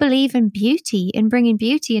just so believe in beauty, in bringing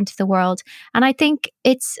beauty into the world. And I think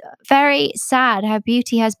it's very sad how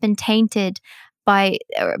beauty has been tainted by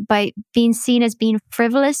being seen as being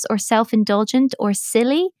frivolous or self-indulgent or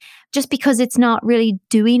silly, just because it's not really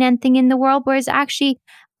doing anything in the world. Whereas actually,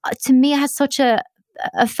 to me, it has such a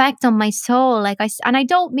effect on my soul. I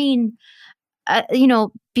don't mean,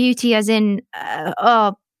 beauty as in,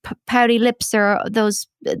 pouty lips or those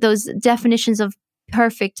definitions of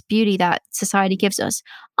perfect beauty that society gives us.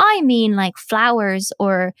 I mean like flowers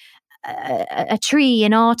or a tree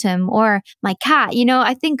in autumn or my cat. You know,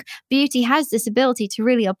 I think beauty has this ability to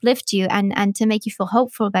really uplift you and to make you feel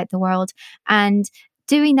hopeful about the world. And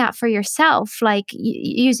doing that for yourself, like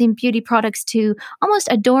using beauty products to almost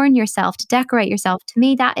adorn yourself, to decorate yourself, to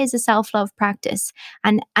me, that is a self-love practice.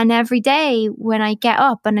 And every day when I get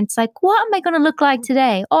up and it's like, what am I going to look like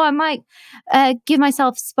today? Oh, I might give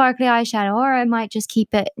myself sparkly eyeshadow, or I might just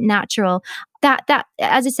keep it natural. That,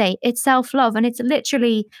 as I say, it's self-love, and it's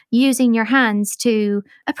literally using your hands to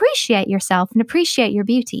appreciate yourself and appreciate your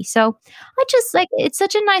beauty. So I just it's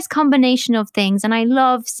such a nice combination of things. And I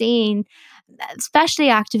love seeing especially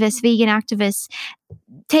vegan activists,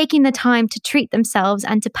 taking the time to treat themselves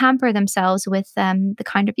and to pamper themselves with the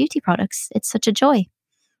Kinder Beauty products. It's such a joy.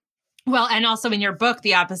 Well, and also in your book,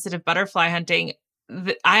 The Opposite of Butterfly Hunting,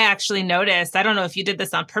 I actually noticed, I don't know if you did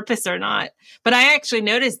this on purpose or not, but I actually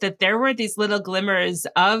noticed that there were these little glimmers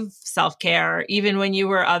of self-care, even when you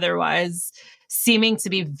were otherwise seeming to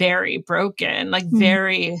be very broken, like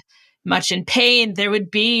very much in pain. There would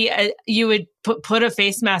be you would put a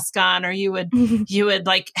face mask on, or you would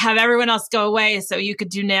like have everyone else go away so you could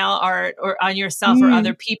do nail art or on yourself or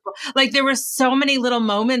other people. Like there were so many little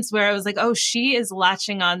moments where I was like, oh, she is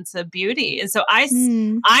latching on to beauty. And so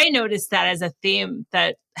I noticed that as a theme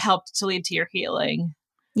that helped to lead to your healing.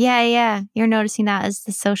 Yeah. You're noticing that as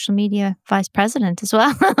the social media vice president as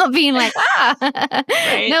well, being like,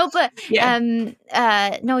 Right. No, but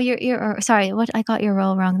no, you're sorry. What, I got your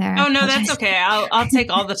role wrong there. Oh no, that's okay. I'll take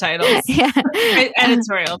all the titles.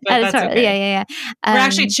 Editorial, but that's okay. Yeah. We're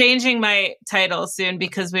actually changing my title soon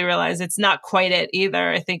because we realize it's not quite it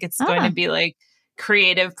either. I think it's going to be like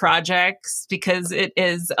creative projects because it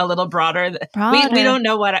is a little broader. Broader. We don't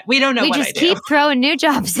know what I do. We just keep throwing new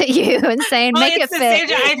jobs at you and saying, well, make it the fit. Same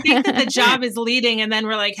job. I think that the job is leading, and then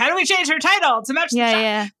we're like, how do we change her title to match the job?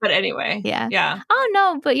 Yeah. But anyway, yeah. Oh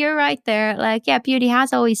no, but you're right there. Like, yeah, beauty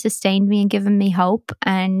has always sustained me and given me hope,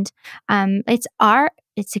 and it's art,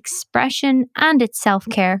 it's expression, and it's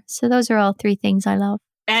self-care. So those are all three things I love.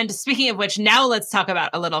 And speaking of which, now let's talk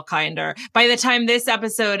about A Little Kinder. By the time this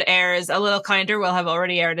episode airs, A Little Kinder will have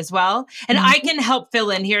already aired as well. And I can help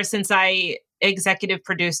fill in here since I executive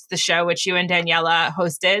produced the show, which you and Daniela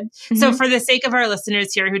hosted. So for the sake of our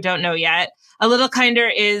listeners here who don't know yet, A Little Kinder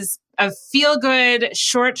is a feel-good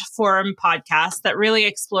short form podcast that really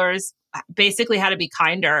explores basically how to be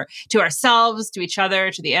kinder to ourselves, to each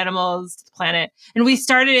other, to the animals, to the planet. And we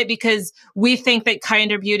started it because we think that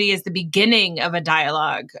Kinder Beauty is the beginning of a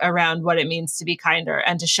dialogue around what it means to be kinder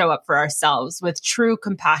and to show up for ourselves with true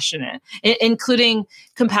compassion, including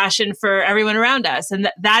compassion for everyone around us.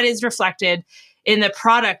 And that is reflected in the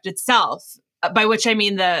product itself, by which I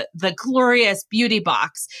mean the glorious beauty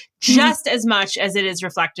box, just as much as it is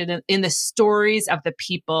reflected in the stories of the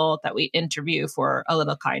people that we interview for A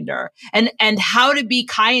Little Kinder. And how to be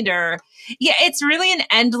kinder. Yeah, it's really an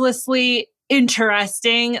endlessly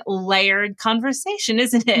interesting, layered conversation,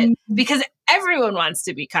 isn't it? Because everyone wants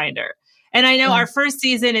to be kinder. And I know our first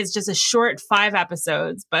season is just a short 5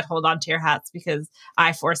 episodes, but hold on to your hats because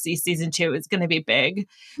I foresee season 2 is going to be big.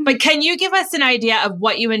 But can you give us an idea of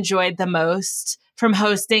what you enjoyed the most from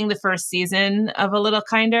hosting the first season of A Little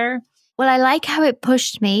Kinder? Well, I like how it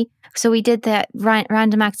pushed me. So we did that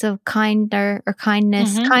random acts of kinder or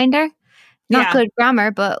kindness, kinder. Not good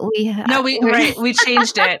grammar, but we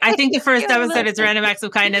changed it. I think the first episode is random acts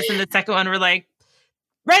of kindness, and the second one we're like,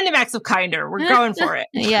 random acts of kinder. We're going for it.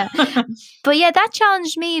 Yeah. But yeah, that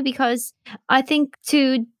challenged me because I think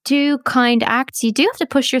to do kind acts, you do have to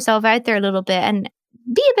push yourself out there a little bit and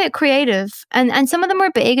be a bit creative. And some of them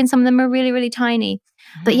are big and some of them are really, really tiny.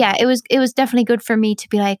 But yeah, it was definitely good for me to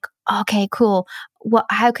be like, okay, cool.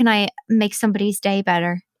 How can I make somebody's day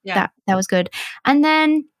better? Yeah. That was good. And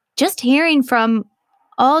then just hearing from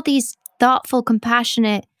all these thoughtful,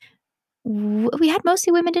 compassionate, we had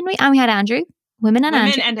mostly women, didn't we? And we had Andrew. Women and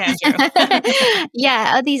Andrew.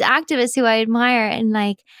 Yeah, these activists who I admire, and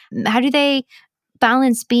like, how do they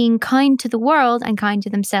balance being kind to the world and kind to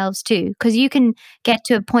themselves too? Because you can get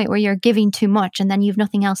to a point where you're giving too much and then you've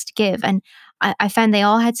nothing else to give. And I found they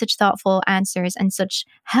all had such thoughtful answers and such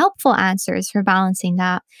helpful answers for balancing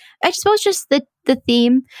that. I suppose just the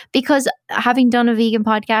theme, because having done a vegan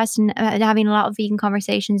podcast and having a lot of vegan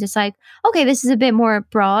conversations, it's like, okay, this is a bit more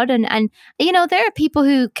broad. And you know, there are people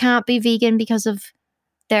who can't be vegan because of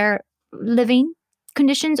their living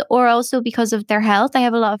conditions or also because of their health. I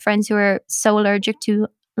have a lot of friends who are so allergic to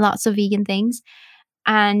lots of vegan things.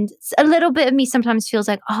 And a little bit of me sometimes feels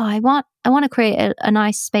like, oh, I want to create a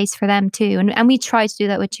nice space for them too. And we try to do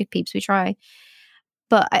that with Chick Peeps. We try.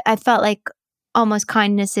 But I felt like almost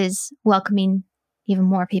kindness is welcoming even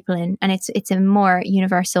more people in. And it's a more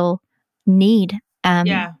universal need.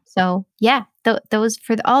 So yeah, those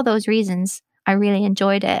for all those reasons, I really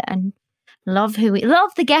enjoyed it and love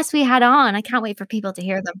the guests we had on. I can't wait for people to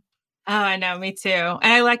hear them. Oh, I know. Me too.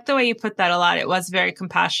 And I like the way you put that a lot. It was very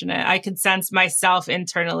compassionate. I could sense myself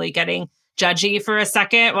internally getting judgy for a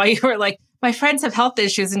second while you were like, my friends have health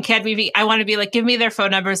issues and can't be, I want to be like, give me their phone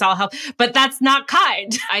numbers, I'll help. But that's not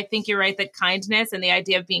kind. I think you're right that kindness and the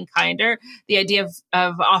idea of being kinder, the idea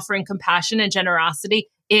of offering compassion and generosity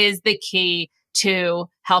is the key to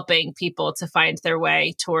helping people to find their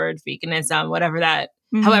way toward veganism,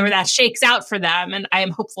 however that shakes out for them. And I am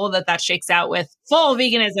hopeful that shakes out with full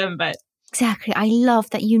veganism, but exactly. I love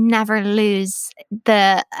that you never lose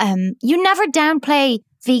you never downplay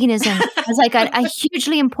veganism as like a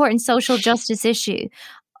hugely important social justice issue.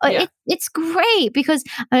 It's great because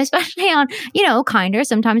especially on, Kinder,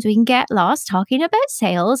 sometimes we can get lost talking about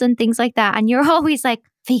sales and things like that. And you're always like,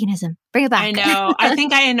 veganism, bring it back. I know. I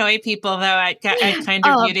think I annoy people though at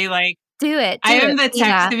Kinder Beauty. Like, do it. I am the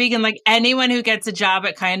text to vegan. Like anyone who gets a job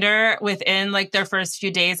at Kinder within like their first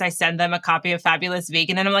few days, I send them a copy of Fabulous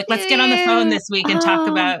Vegan, and I'm like, let's get on the phone this week and talk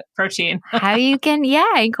about protein. How you can,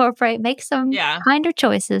 make some kinder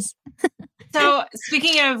choices. So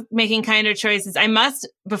speaking of making kinder choices, I must,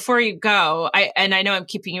 before you go, I know I'm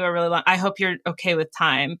keeping you a really long, I hope you're okay with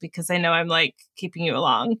time because I know I'm like keeping you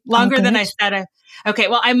longer than I said. Okay,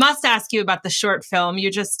 well, I must ask you about the short film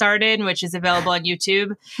you just started, which is available on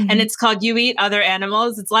YouTube, and it's called You Eat Other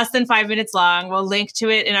Animals. It's less than 5 minutes long. We'll link to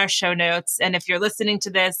it in our show notes. And if you're listening to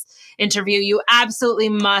this interview, you absolutely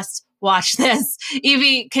must watch this.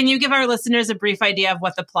 Evie, can you give our listeners a brief idea of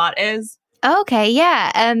what the plot is? Okay,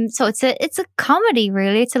 yeah. So it's a comedy,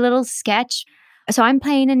 really. It's a little sketch. So I'm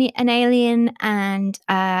playing an alien, and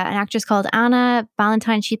an actress called Anna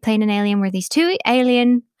Valentine. She's playing an alien. We're these two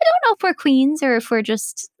alien. I don't know if we're queens or if we're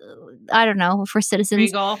just, I don't know, if we're citizens.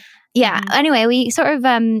 Regal. Yeah. Anyway, we sort of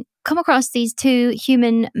come across these two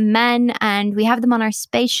human men, and we have them on our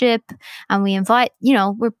spaceship, and we invite,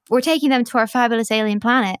 we're taking them to our fabulous alien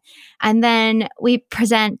planet, and then we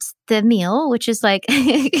present the meal, which is like,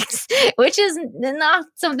 which is not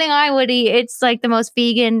something I would eat. It's like the most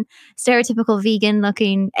vegan, stereotypical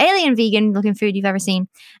alien vegan looking food you've ever seen.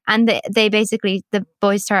 And they basically, the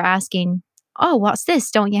boys start asking, "Oh, what's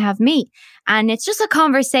this? Don't you have meat?" And it's just a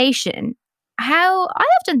conversation. How I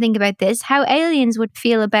often think about this, how aliens would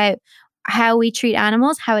feel about how we treat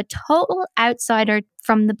animals, how a total outsider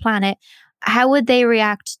from the planet, how would they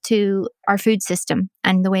react to our food system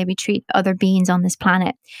and the way we treat other beings on this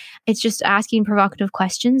planet? It's just asking provocative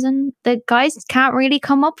questions, and the guys can't really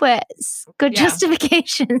come up with good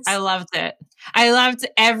justifications. I loved it. I loved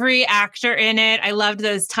every actor in it. I loved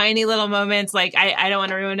those tiny little moments. Like, I don't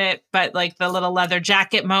want to ruin it, but like the little leather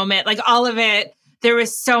jacket moment, like all of it. There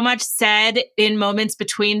was so much said in moments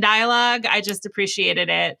between dialogue. I just appreciated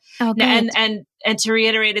it. Oh, and to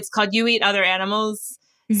reiterate, it's called You Eat Other Animals.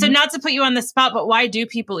 Mm-hmm. So not to put you on the spot, but why do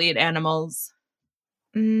people eat animals?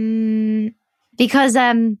 Because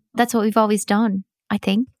that's what we've always done, I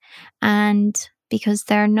think. And because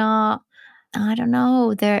they're not, I don't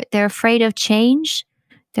know, they're afraid of change.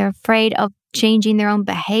 They're afraid of changing their own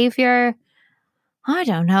behavior. I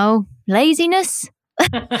don't know, laziness.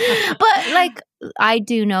 But like, I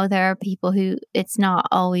do know there are people who it's not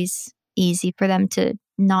always easy for them to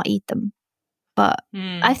not eat them. But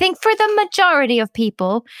I think for the majority of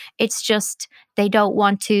people, it's just they don't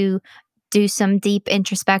want to do some deep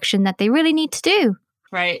introspection that they really need to do.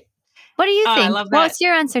 Right. What do you think? I love that. What's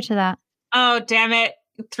your answer to that? Oh, damn it.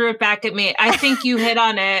 Threw it back at me. I think you hit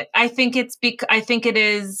on it. I think it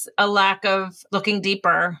is a lack of looking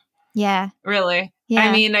deeper. Yeah. Really. Yeah.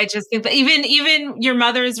 I mean, I just think that even your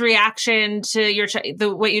mother's reaction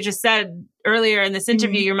to what you just said earlier in this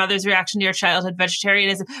interview, your mother's reaction to your childhood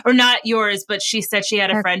vegetarianism, or not yours, but she said she had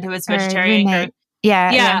a friend who was vegetarian.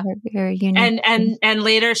 Yeah. And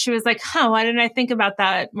later she was like, why didn't I think about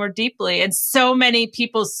that more deeply? And so many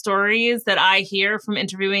people's stories that I hear from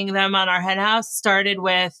interviewing them on our Hen House started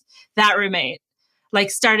with that roommate. Like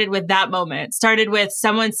started with that moment, started with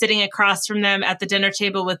someone sitting across from them at the dinner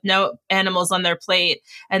table with no animals on their plate.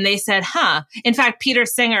 And they said, in fact, Peter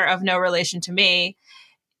Singer, of no relation to me,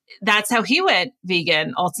 that's how he went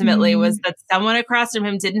vegan ultimately, was that someone across from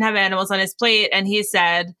him didn't have animals on his plate. And he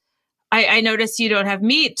said, I noticed you don't have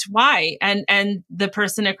meat. Why? And the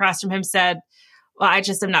person across from him said, well, I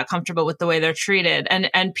just am not comfortable with the way they're treated.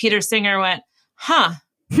 And Peter Singer went,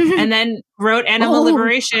 and then wrote Animal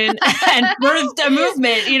Liberation and birthed a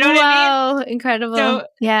movement. You know what I mean? Wow, incredible. So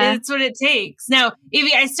yeah, it's what it takes. Now,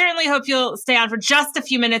 Evie, I certainly hope you'll stay on for just a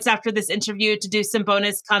few minutes after this interview to do some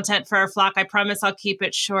bonus content for our flock. I promise I'll keep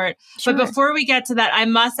it short. Sure. But before we get to that, I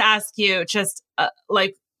must ask you just a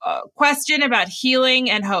question about healing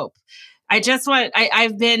and hope.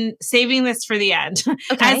 I've been saving this for the end. Okay.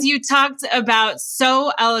 As you talked about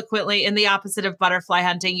so eloquently in The Opposite of Butterfly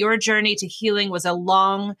Hunting, your journey to healing was a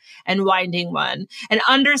long and winding one. And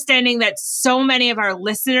understanding that so many of our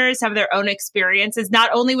listeners have their own experiences,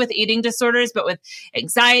 not only with eating disorders, but with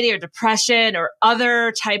anxiety or depression or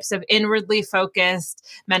other types of inwardly focused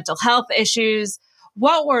mental health issues.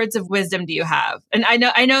 What words of wisdom do you have? And I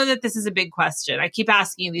know that this is a big question. I keep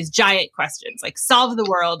asking you these giant questions, like solve the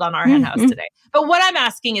world on our Hen House today. But what I'm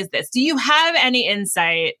asking is this: do you have any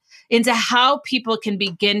insight into how people can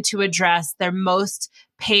begin to address their most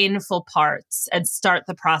painful parts and start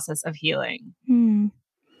the process of healing?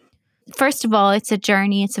 First of all, it's a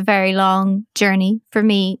journey. It's a very long journey for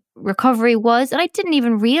me. Recovery was, and I didn't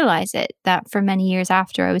even realize it, that for many years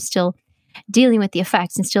after, I was still dealing with the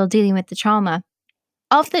effects and still dealing with the trauma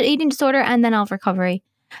of the eating disorder and then of recovery.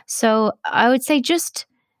 So I would say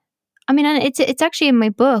it's actually in my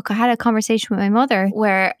book. I had a conversation with my mother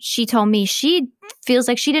where she told me she feels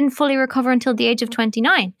like she didn't fully recover until the age of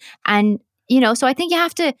 29. And, so I think you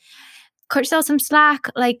have to cut yourself some slack.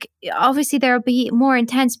 Like, obviously there'll be more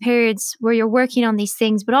intense periods where you're working on these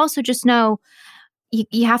things, but also just know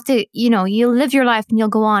you have to, you'll live your life and you'll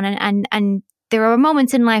go on. And there are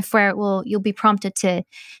moments in life where you'll be prompted to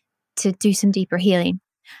do some deeper healing.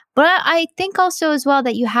 But I think also as well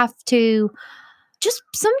that you have to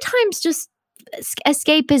sometimes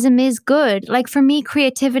escapism is good. Like for me,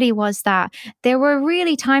 creativity was that. There were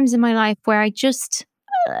really times in my life where I just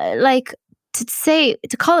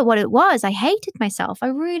to call it what it was, I hated myself. I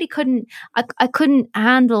really couldn't, I couldn't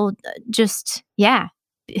handle just,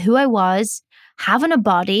 who I was, having a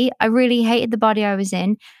body. I really hated the body I was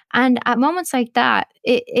in. And at moments like that,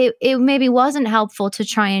 it maybe wasn't helpful to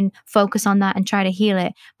try and focus on that and try to heal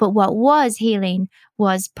it. But what was healing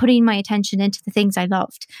was putting my attention into the things I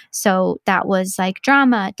loved. So that was like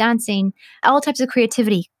drama, dancing, all types of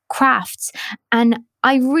creativity, crafts. And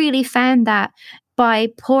I really found that by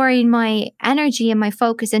pouring my energy and my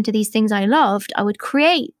focus into these things I loved, I would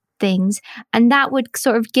create things, and that would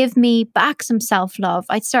sort of give me back some self-love.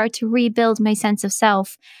 I started to rebuild my sense of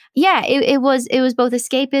self. It was both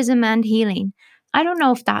escapism and healing. I don't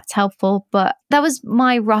know if that's helpful, but that was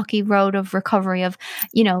my rocky road of recovery, of,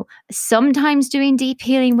 sometimes doing deep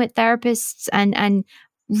healing with therapists and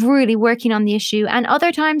really working on the issue, and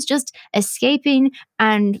other times just escaping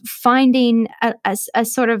and finding a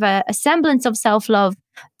sort of a semblance of self-love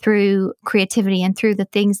through creativity and through the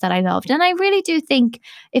things that I loved. And I really do think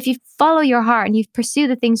if you follow your heart and you pursue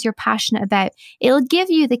the things you're passionate about, it'll give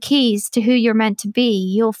you the keys to who you're meant to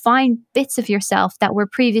be. You'll find bits of yourself that were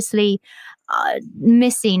previously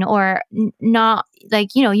missing or not,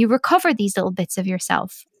 you recover these little bits of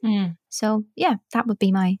yourself. So that would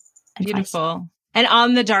be my advice. Beautiful. And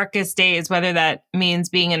on the darkest days, whether that means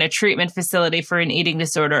being in a treatment facility for an eating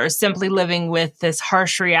disorder or simply living with this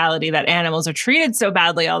harsh reality that animals are treated so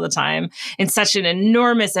badly all the time in such an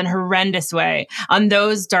enormous and horrendous way, on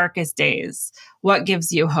those darkest days, what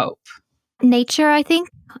gives you hope? Nature, I think.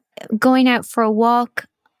 Going out for a walk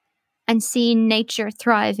and seeing nature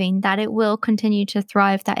thriving, that it will continue to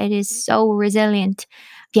thrive, that it is so resilient.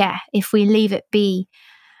 If we leave it be.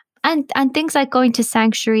 And things like going to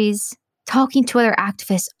sanctuaries, talking to other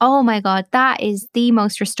activists. Oh my God, that is the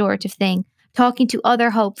most restorative thing. Talking to other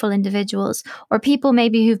hopeful individuals or people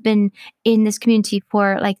maybe who've been in this community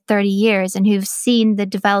for like 30 years and who've seen the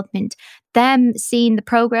development, them seeing the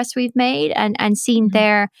progress we've made and seeing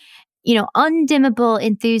their, undimmable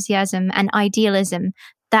enthusiasm and idealism.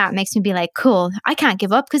 That makes me be like, cool, I can't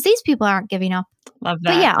give up because these people aren't giving up. Love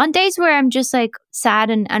that. But on days where I'm just like sad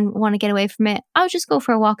and want to get away from it, I'll just go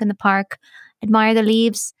for a walk in the park, admire the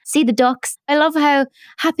leaves, see the ducks. I love how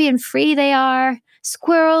happy and free they are.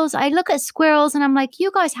 Squirrels. I look at squirrels and I'm like,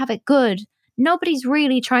 you guys have it good. Nobody's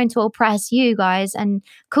really trying to oppress you guys. And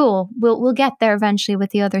cool, we'll get there eventually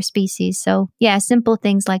with the other species. So simple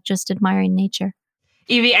things like just admiring nature.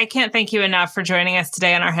 Evie, I can't thank you enough for joining us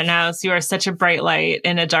today on Our Hen House. You are such a bright light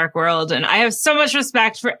in a dark world. And I have so much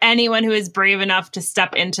respect for anyone who is brave enough to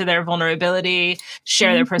step into their vulnerability,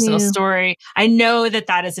 share their personal story. I know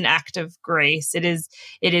that is an act of grace. It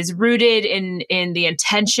is rooted in the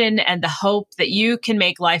intention and the hope that you can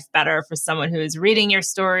make life better for someone who is reading your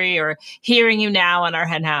story or hearing you now on Our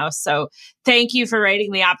Hen House. So thank you for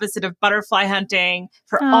writing the opposite of butterfly hunting,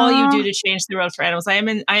 for all you do to change the world for animals. I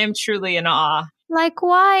am truly in awe.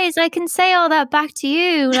 Likewise, I can say all that back to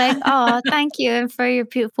you. Like, thank you, and for your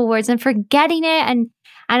beautiful words, and for getting it, and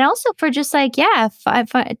also for just like,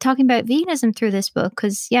 talking about veganism through this book,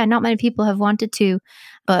 because not many people have wanted to,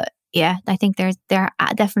 but I think there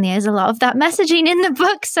definitely is a lot of that messaging in the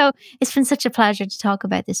book. So it's been such a pleasure to talk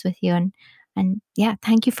about this with you, and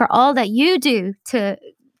thank you for all that you do to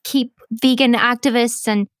keep vegan activists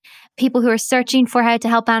and people who are searching for how to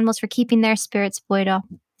help animals for keeping their spirits buoyed up.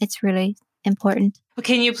 It's really important. Well,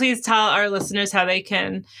 can you please tell our listeners how they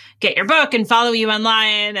can get your book and follow you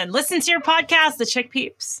online and listen to your podcast, The Chick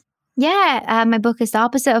Peeps? My book is The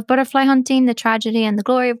Opposite of Butterfly Hunting, The Tragedy and the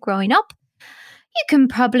Glory of Growing Up. You can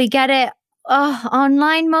probably get it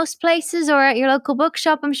online most places or at your local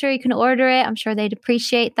bookshop. I'm sure you can order it. I'm sure they'd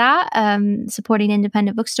appreciate that, supporting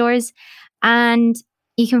independent bookstores. And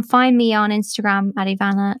you can find me on Instagram at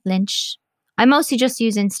Ivana Lynch. I mostly just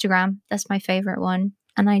use Instagram. That's my favorite one.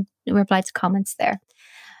 And I reply to comments there.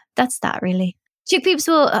 That's that, really. Chick Peeps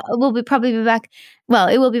will probably be back. Well,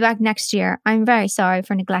 it will be back next year. I'm very sorry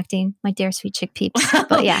for neglecting my dear sweet Chick Peeps.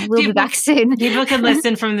 But we'll be back soon. People can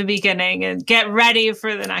listen from the beginning and get ready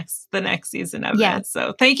for the next season of it.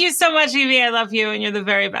 So thank you so much, Evie. I love you, and you're the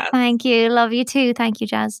very best. Thank you. Love you too. Thank you,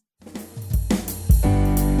 Jazz.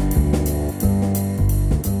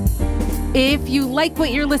 If you like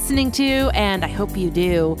what you're listening to, and I hope you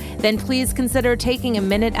do, then please consider taking a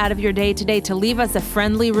minute out of your day today to leave us a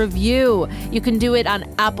friendly review. You can do it on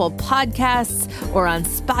Apple Podcasts or on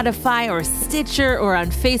Spotify or Stitcher or on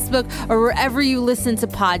Facebook or wherever you listen to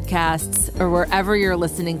podcasts or wherever you're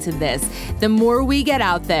listening to this. The more we get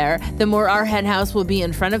out there, the more Our Hen House will be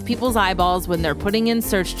in front of people's eyeballs when they're putting in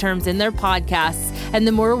search terms in their podcasts, and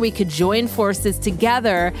the more we could join forces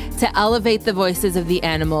together to elevate the voices of the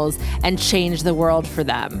animals and change the world for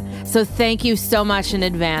them. So thank you so much in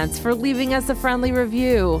advance for leaving us a friendly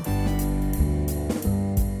review.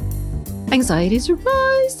 Anxieties are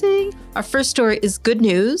rising. Our first story is good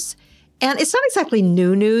news. And it's not exactly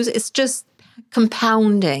new news. It's just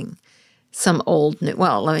compounding some old news.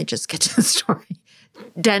 Well, let me just get to the story.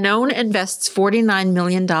 Danone invests $49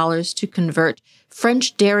 million to convert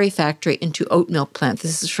French dairy factory into oat milk plant.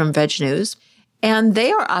 This is from Veg News. And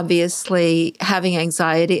they are obviously having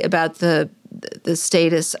anxiety about the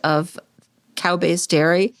status of cow-based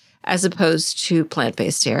dairy as opposed to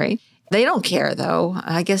plant-based dairy. They don't care, though.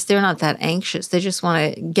 I guess they're not that anxious. They just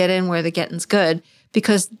want to get in where the getting's good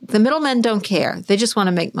because the middlemen don't care. They just want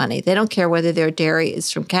to make money. They don't care whether their dairy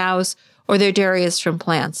is from cows or their dairy is from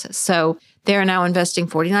plants. So they are now investing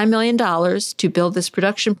 $49 million to build this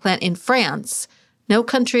production plant in France. No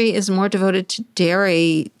country is more devoted to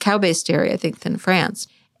dairy, cow-based dairy, I think, than France.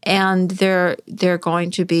 And they're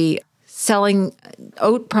going to be selling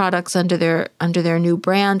oat products under their new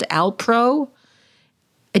brand, Alpro.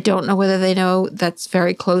 I don't know whether they know that's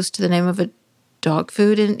very close to the name of a dog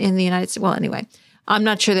food in the United States. Well, anyway, I'm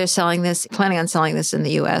not sure they're planning on selling this in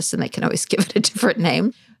the U.S., and they can always give it a different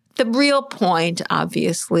name. The real point,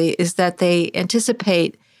 obviously, is that they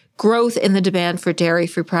anticipate growth in the demand for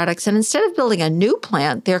dairy-free products. And instead of building a new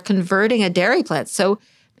plant, they're converting a dairy plant. So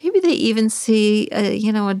maybe they even see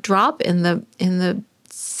a drop in the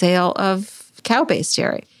sale of cow-based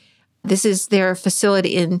dairy. This is their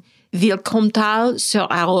facility in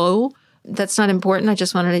Villecomtal-sur-Arleux. That's not important. I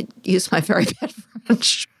just wanted to use my very bad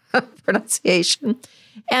French pronunciation.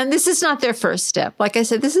 And this is not their first step. Like I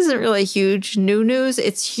said, this isn't really huge new news.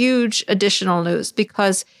 It's huge additional news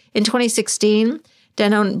because in 2016,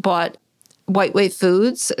 Danone bought White Wave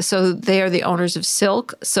Foods. So they are the owners of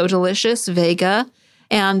Silk, So Delicious, Vega,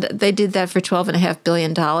 and they did that for $12.5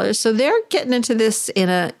 billion. So they're getting into this in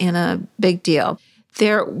a big deal.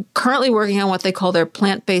 They're currently working on what they call their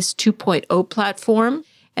plant-based 2.0 platform,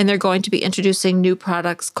 and they're going to be introducing new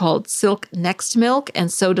products called Silk Next Milk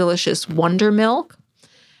and So Delicious Wonder Milk.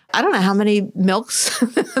 I don't know how many milks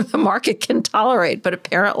the market can tolerate, but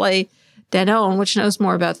apparently Danone, which knows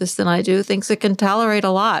more about this than I do, thinks it can tolerate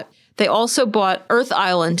a lot. They also bought Earth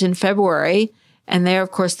Island in February, and they're,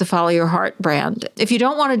 of course, the Follow Your Heart brand. If you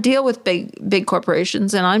don't want to deal with big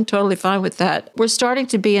corporations, and I'm totally fine with that, we're starting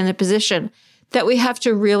to be in a position that we have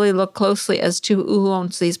to really look closely as to who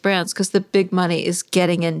owns these brands because the big money is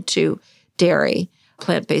getting into dairy,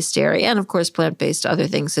 plant-based dairy, and, of course, plant-based other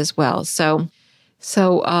things as well. So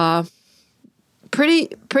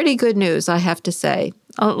pretty good news, I have to say.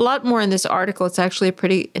 A lot more in this article. It's actually a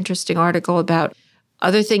pretty interesting article about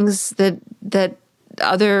other things that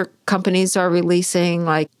other companies are releasing,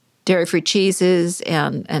 like dairy-free cheeses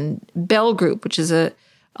and Bell Group, which is a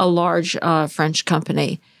large French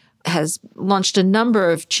company, has launched a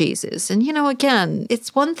number of cheeses. And, again,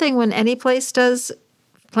 it's one thing when any place does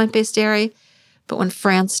plant-based dairy, but when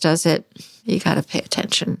France does it, you got to pay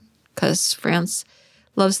attention because France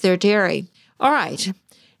loves their dairy. All right.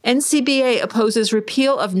 NCBA opposes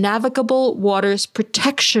repeal of Navigable Waters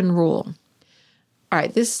Protection Rule. All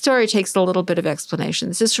right, this story takes a little bit of explanation.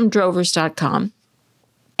 This is from drovers.com.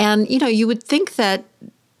 And, you would think that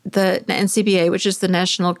the NCBA, which is the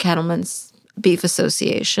National Cattlemen's Beef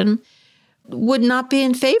Association, would not be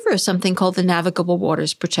in favor of something called the Navigable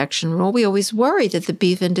Waters Protection Rule. We always worry that the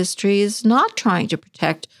beef industry is not trying to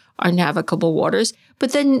protect our navigable waters.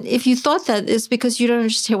 But then if you thought that, it's because you don't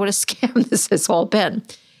understand what a scam this has all been.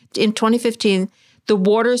 In 2015, the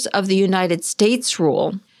Waters of the United States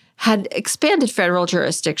rule had expanded federal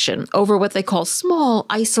jurisdiction over what they call small,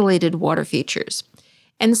 isolated water features.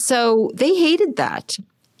 And so they hated that.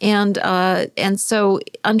 And so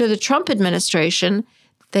under the Trump administration,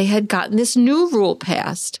 they had gotten this new rule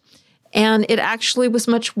passed. And it actually was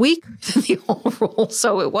much weaker than the old rule.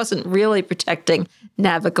 So it wasn't really protecting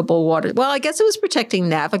navigable waters. Well, I guess it was protecting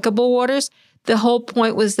navigable waters. The whole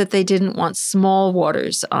point was that they didn't want small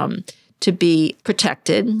waters to be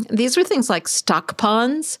protected. These were things like stock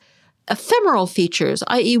ponds, ephemeral features,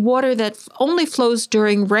 i.e. water that only flows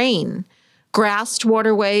during rain, grassed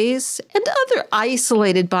waterways, and other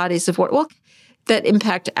isolated bodies of water that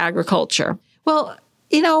impact agriculture. Well,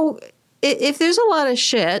 if there's a lot of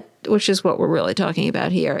shit, which is what we're really talking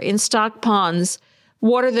about here, in stock ponds,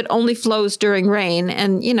 water that only flows during rain,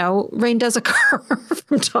 and, rain does occur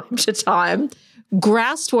from time to time,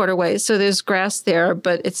 grassed waterways, so there's grass there,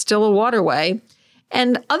 but it's still a waterway,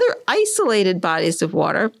 and other isolated bodies of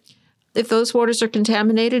water, if those waters are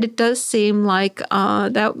contaminated, it does seem like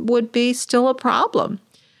that would be still a problem.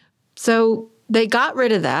 So they got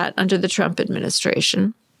rid of that under the Trump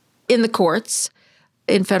administration in the courts.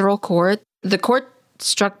 in federal court. The court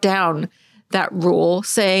struck down that rule,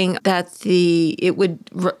 saying that it would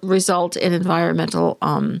result in environmental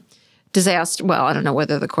disaster. Well, I don't know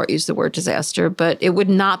whether the court used the word disaster, but it would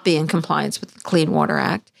not be in compliance with the Clean Water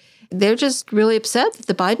Act. They're just really upset that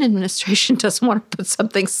the Biden administration doesn't want to put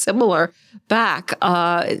something similar back.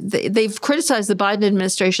 They've criticized the Biden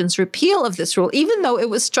administration's repeal of this rule, even though it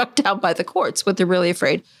was struck down by the courts. What they're really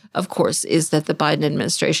afraid, of course, is that the Biden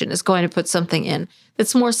administration is going to put something in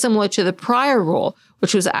that's more similar to the prior rule,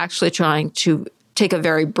 which was actually trying to take a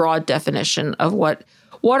very broad definition of what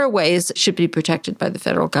waterways should be protected by the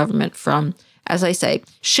federal government from, as I say,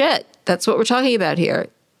 shit. That's what we're talking about here.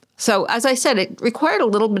 So, as I said, it required a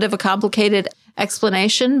little bit of a complicated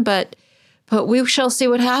explanation, but we shall see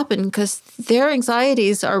what happens, because their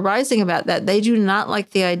anxieties are rising about that. They do not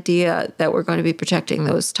like the idea that we're going to be protecting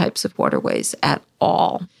those types of waterways at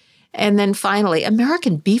all. And then finally,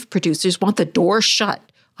 American beef producers want the door shut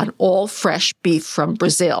on all fresh beef from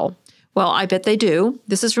Brazil. Well, I bet they do.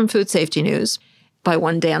 This is from Food Safety News by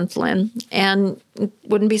one Dan Flynn. And it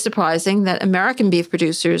wouldn't be surprising that American beef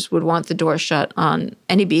producers would want the door shut on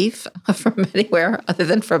any beef from anywhere other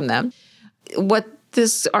than from them. What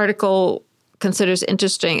this article considers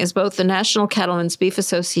interesting is both the National Cattlemen's Beef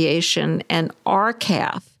Association and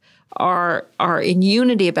RCAF are in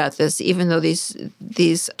unity about this, even though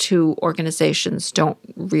these two organizations don't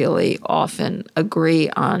really often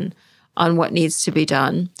agree on what needs to be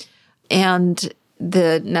done. And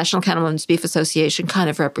the National Cattlemen's Beef Association kind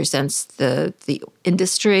of represents the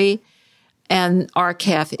industry, and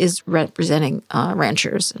RCAF is representing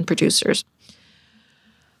ranchers and producers.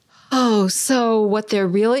 Oh, so what they're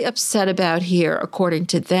really upset about here, according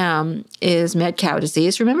to them, is mad cow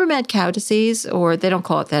disease. Remember mad cow disease? Or they don't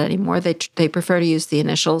call it that anymore. They prefer to use the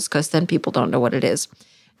initials because then people don't know what it is.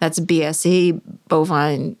 That's BSE,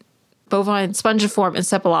 bovine spongiform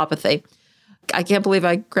encephalopathy. I can't believe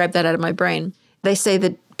I grabbed that out of my brain. They say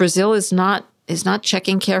that Brazil is not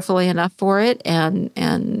checking carefully enough for it,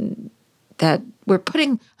 and that we're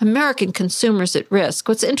putting American consumers at risk.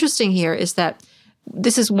 What's interesting here is that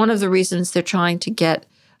this is one of the reasons they're trying to get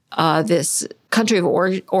this country of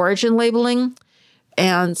origin labeling,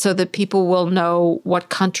 and so that people will know what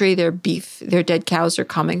country their dead cows are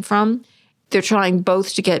coming from. They're trying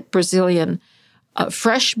both to get Brazilian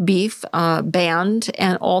fresh beef banned,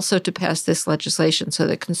 and also to pass this legislation so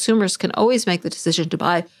that consumers can always make the decision to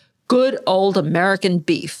buy good old American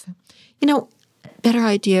beef. You know, a better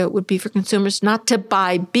idea would be for consumers not to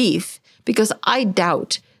buy beef, because I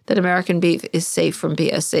doubt that American beef is safe from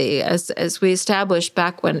BSE. As we established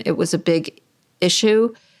back when it was a big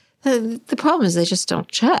issue, the problem is they just don't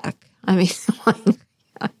check. I mean,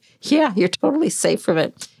 yeah, you're totally safe from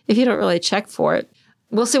it if you don't really check for it.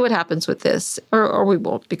 We'll see what happens with this, or we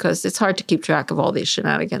won't, because it's hard to keep track of all these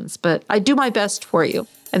shenanigans. But I do my best for you.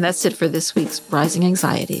 And that's it for this week's Rising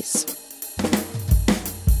Anxieties.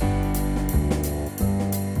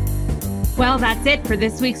 Well, that's it for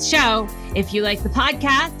this week's show. If you like the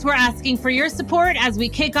podcast, we're asking for your support as we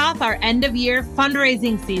kick off our end-of-year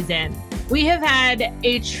fundraising season. We have had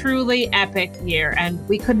a truly epic year, and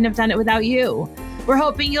we couldn't have done it without you. We're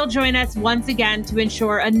hoping you'll join us once again to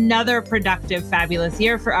ensure another productive, fabulous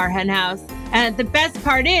year for our hen house. And the best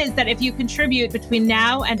part is that if you contribute between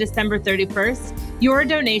now and December 31st, your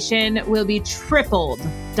donation will be tripled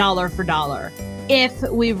dollar for dollar if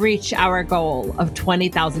we reach our goal of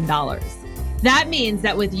 $20,000. That means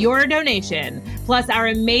that with your donation, plus our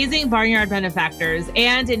amazing Barnyard benefactors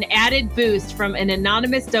and an added boost from an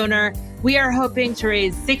anonymous donor, we are hoping to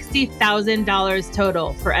raise $60,000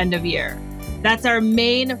 total for end of year. That's our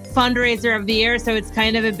main fundraiser of the year, so it's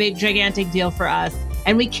kind of a big, gigantic deal for us.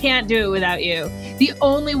 And we can't do it without you. The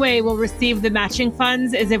only way we'll receive the matching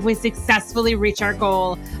funds is if we successfully reach our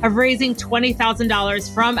goal of raising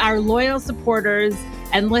 $20,000 from our loyal supporters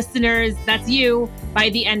and listeners, that's you, by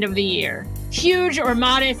the end of the year. Huge or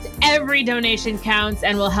modest, every donation counts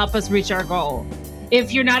and will help us reach our goal.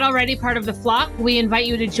 If you're not already part of the flock, we invite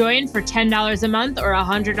you to join for $10 a month or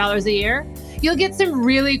 $100 a year. You'll get some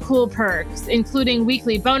really cool perks, including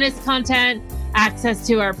weekly bonus content, access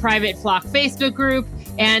to our private Flock Facebook group,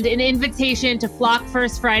 and an invitation to Flock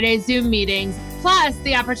First Friday Zoom meetings, plus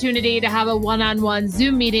the opportunity to have a one-on-one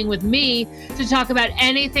Zoom meeting with me to talk about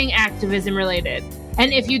anything activism related.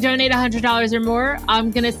 And if you donate $100 or more,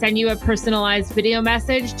 I'm going to send you a personalized video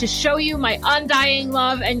message to show you my undying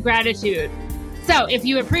love and gratitude. So if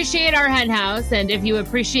you appreciate our hen house, and if you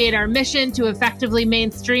appreciate our mission to effectively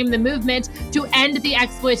mainstream the movement to end the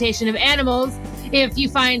exploitation of animals, if you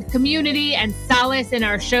find community and solace in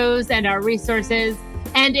our shows and our resources,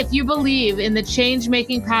 and if you believe in the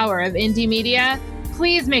change-making power of indie media,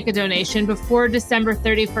 please make a donation before December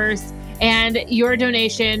 31st, and your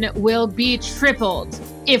donation will be tripled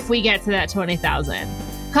if we get to that 20,000.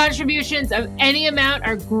 Contributions of any amount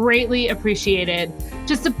are greatly appreciated.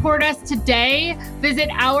 To support us today, visit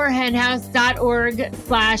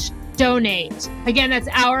ourhenhouse.org/donate. Again, that's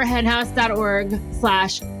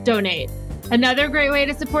ourhenhouse.org/donate. Another great way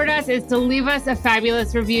to support us is to leave us a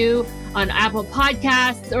fabulous review on Apple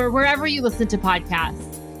Podcasts or wherever you listen to podcasts.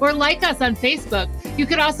 Or like us on Facebook. You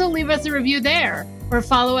could also leave us a review there, or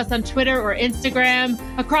follow us on Twitter or Instagram.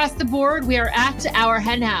 Across the board, we are at Our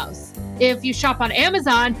Hen House. If you shop on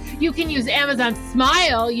Amazon, you can use Amazon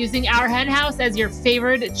Smile using Our Hen House as your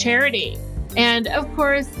favorite charity. And of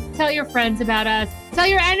course, tell your friends about us. Tell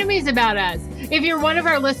your enemies about us. If you're one of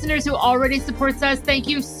our listeners who already supports us, thank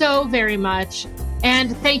you so very much.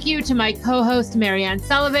 And thank you to my co-host, Marianne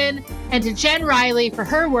Sullivan, and to Jen Riley for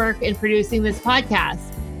her work in producing this podcast.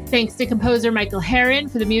 Thanks to composer Michael Herron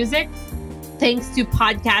for the music. Thanks to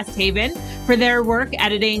Podcast Haven for their work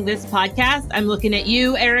editing this podcast. I'm looking at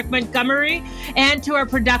you, Eric Montgomery, and to our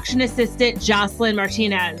production assistant, Jocelyn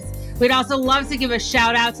Martinez. We'd also love to give a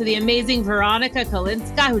shout out to the amazing Veronica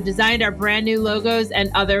Kalinska, who designed our brand new logos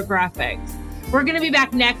and other graphics. We're going to be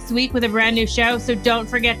back next week with a brand new show, so don't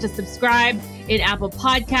forget to subscribe in Apple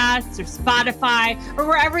Podcasts or Spotify or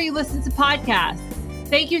wherever you listen to podcasts.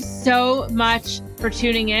 Thank you so much for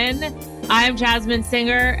tuning in. I'm Jasmine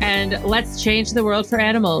Singer, and let's change the world for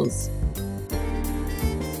animals.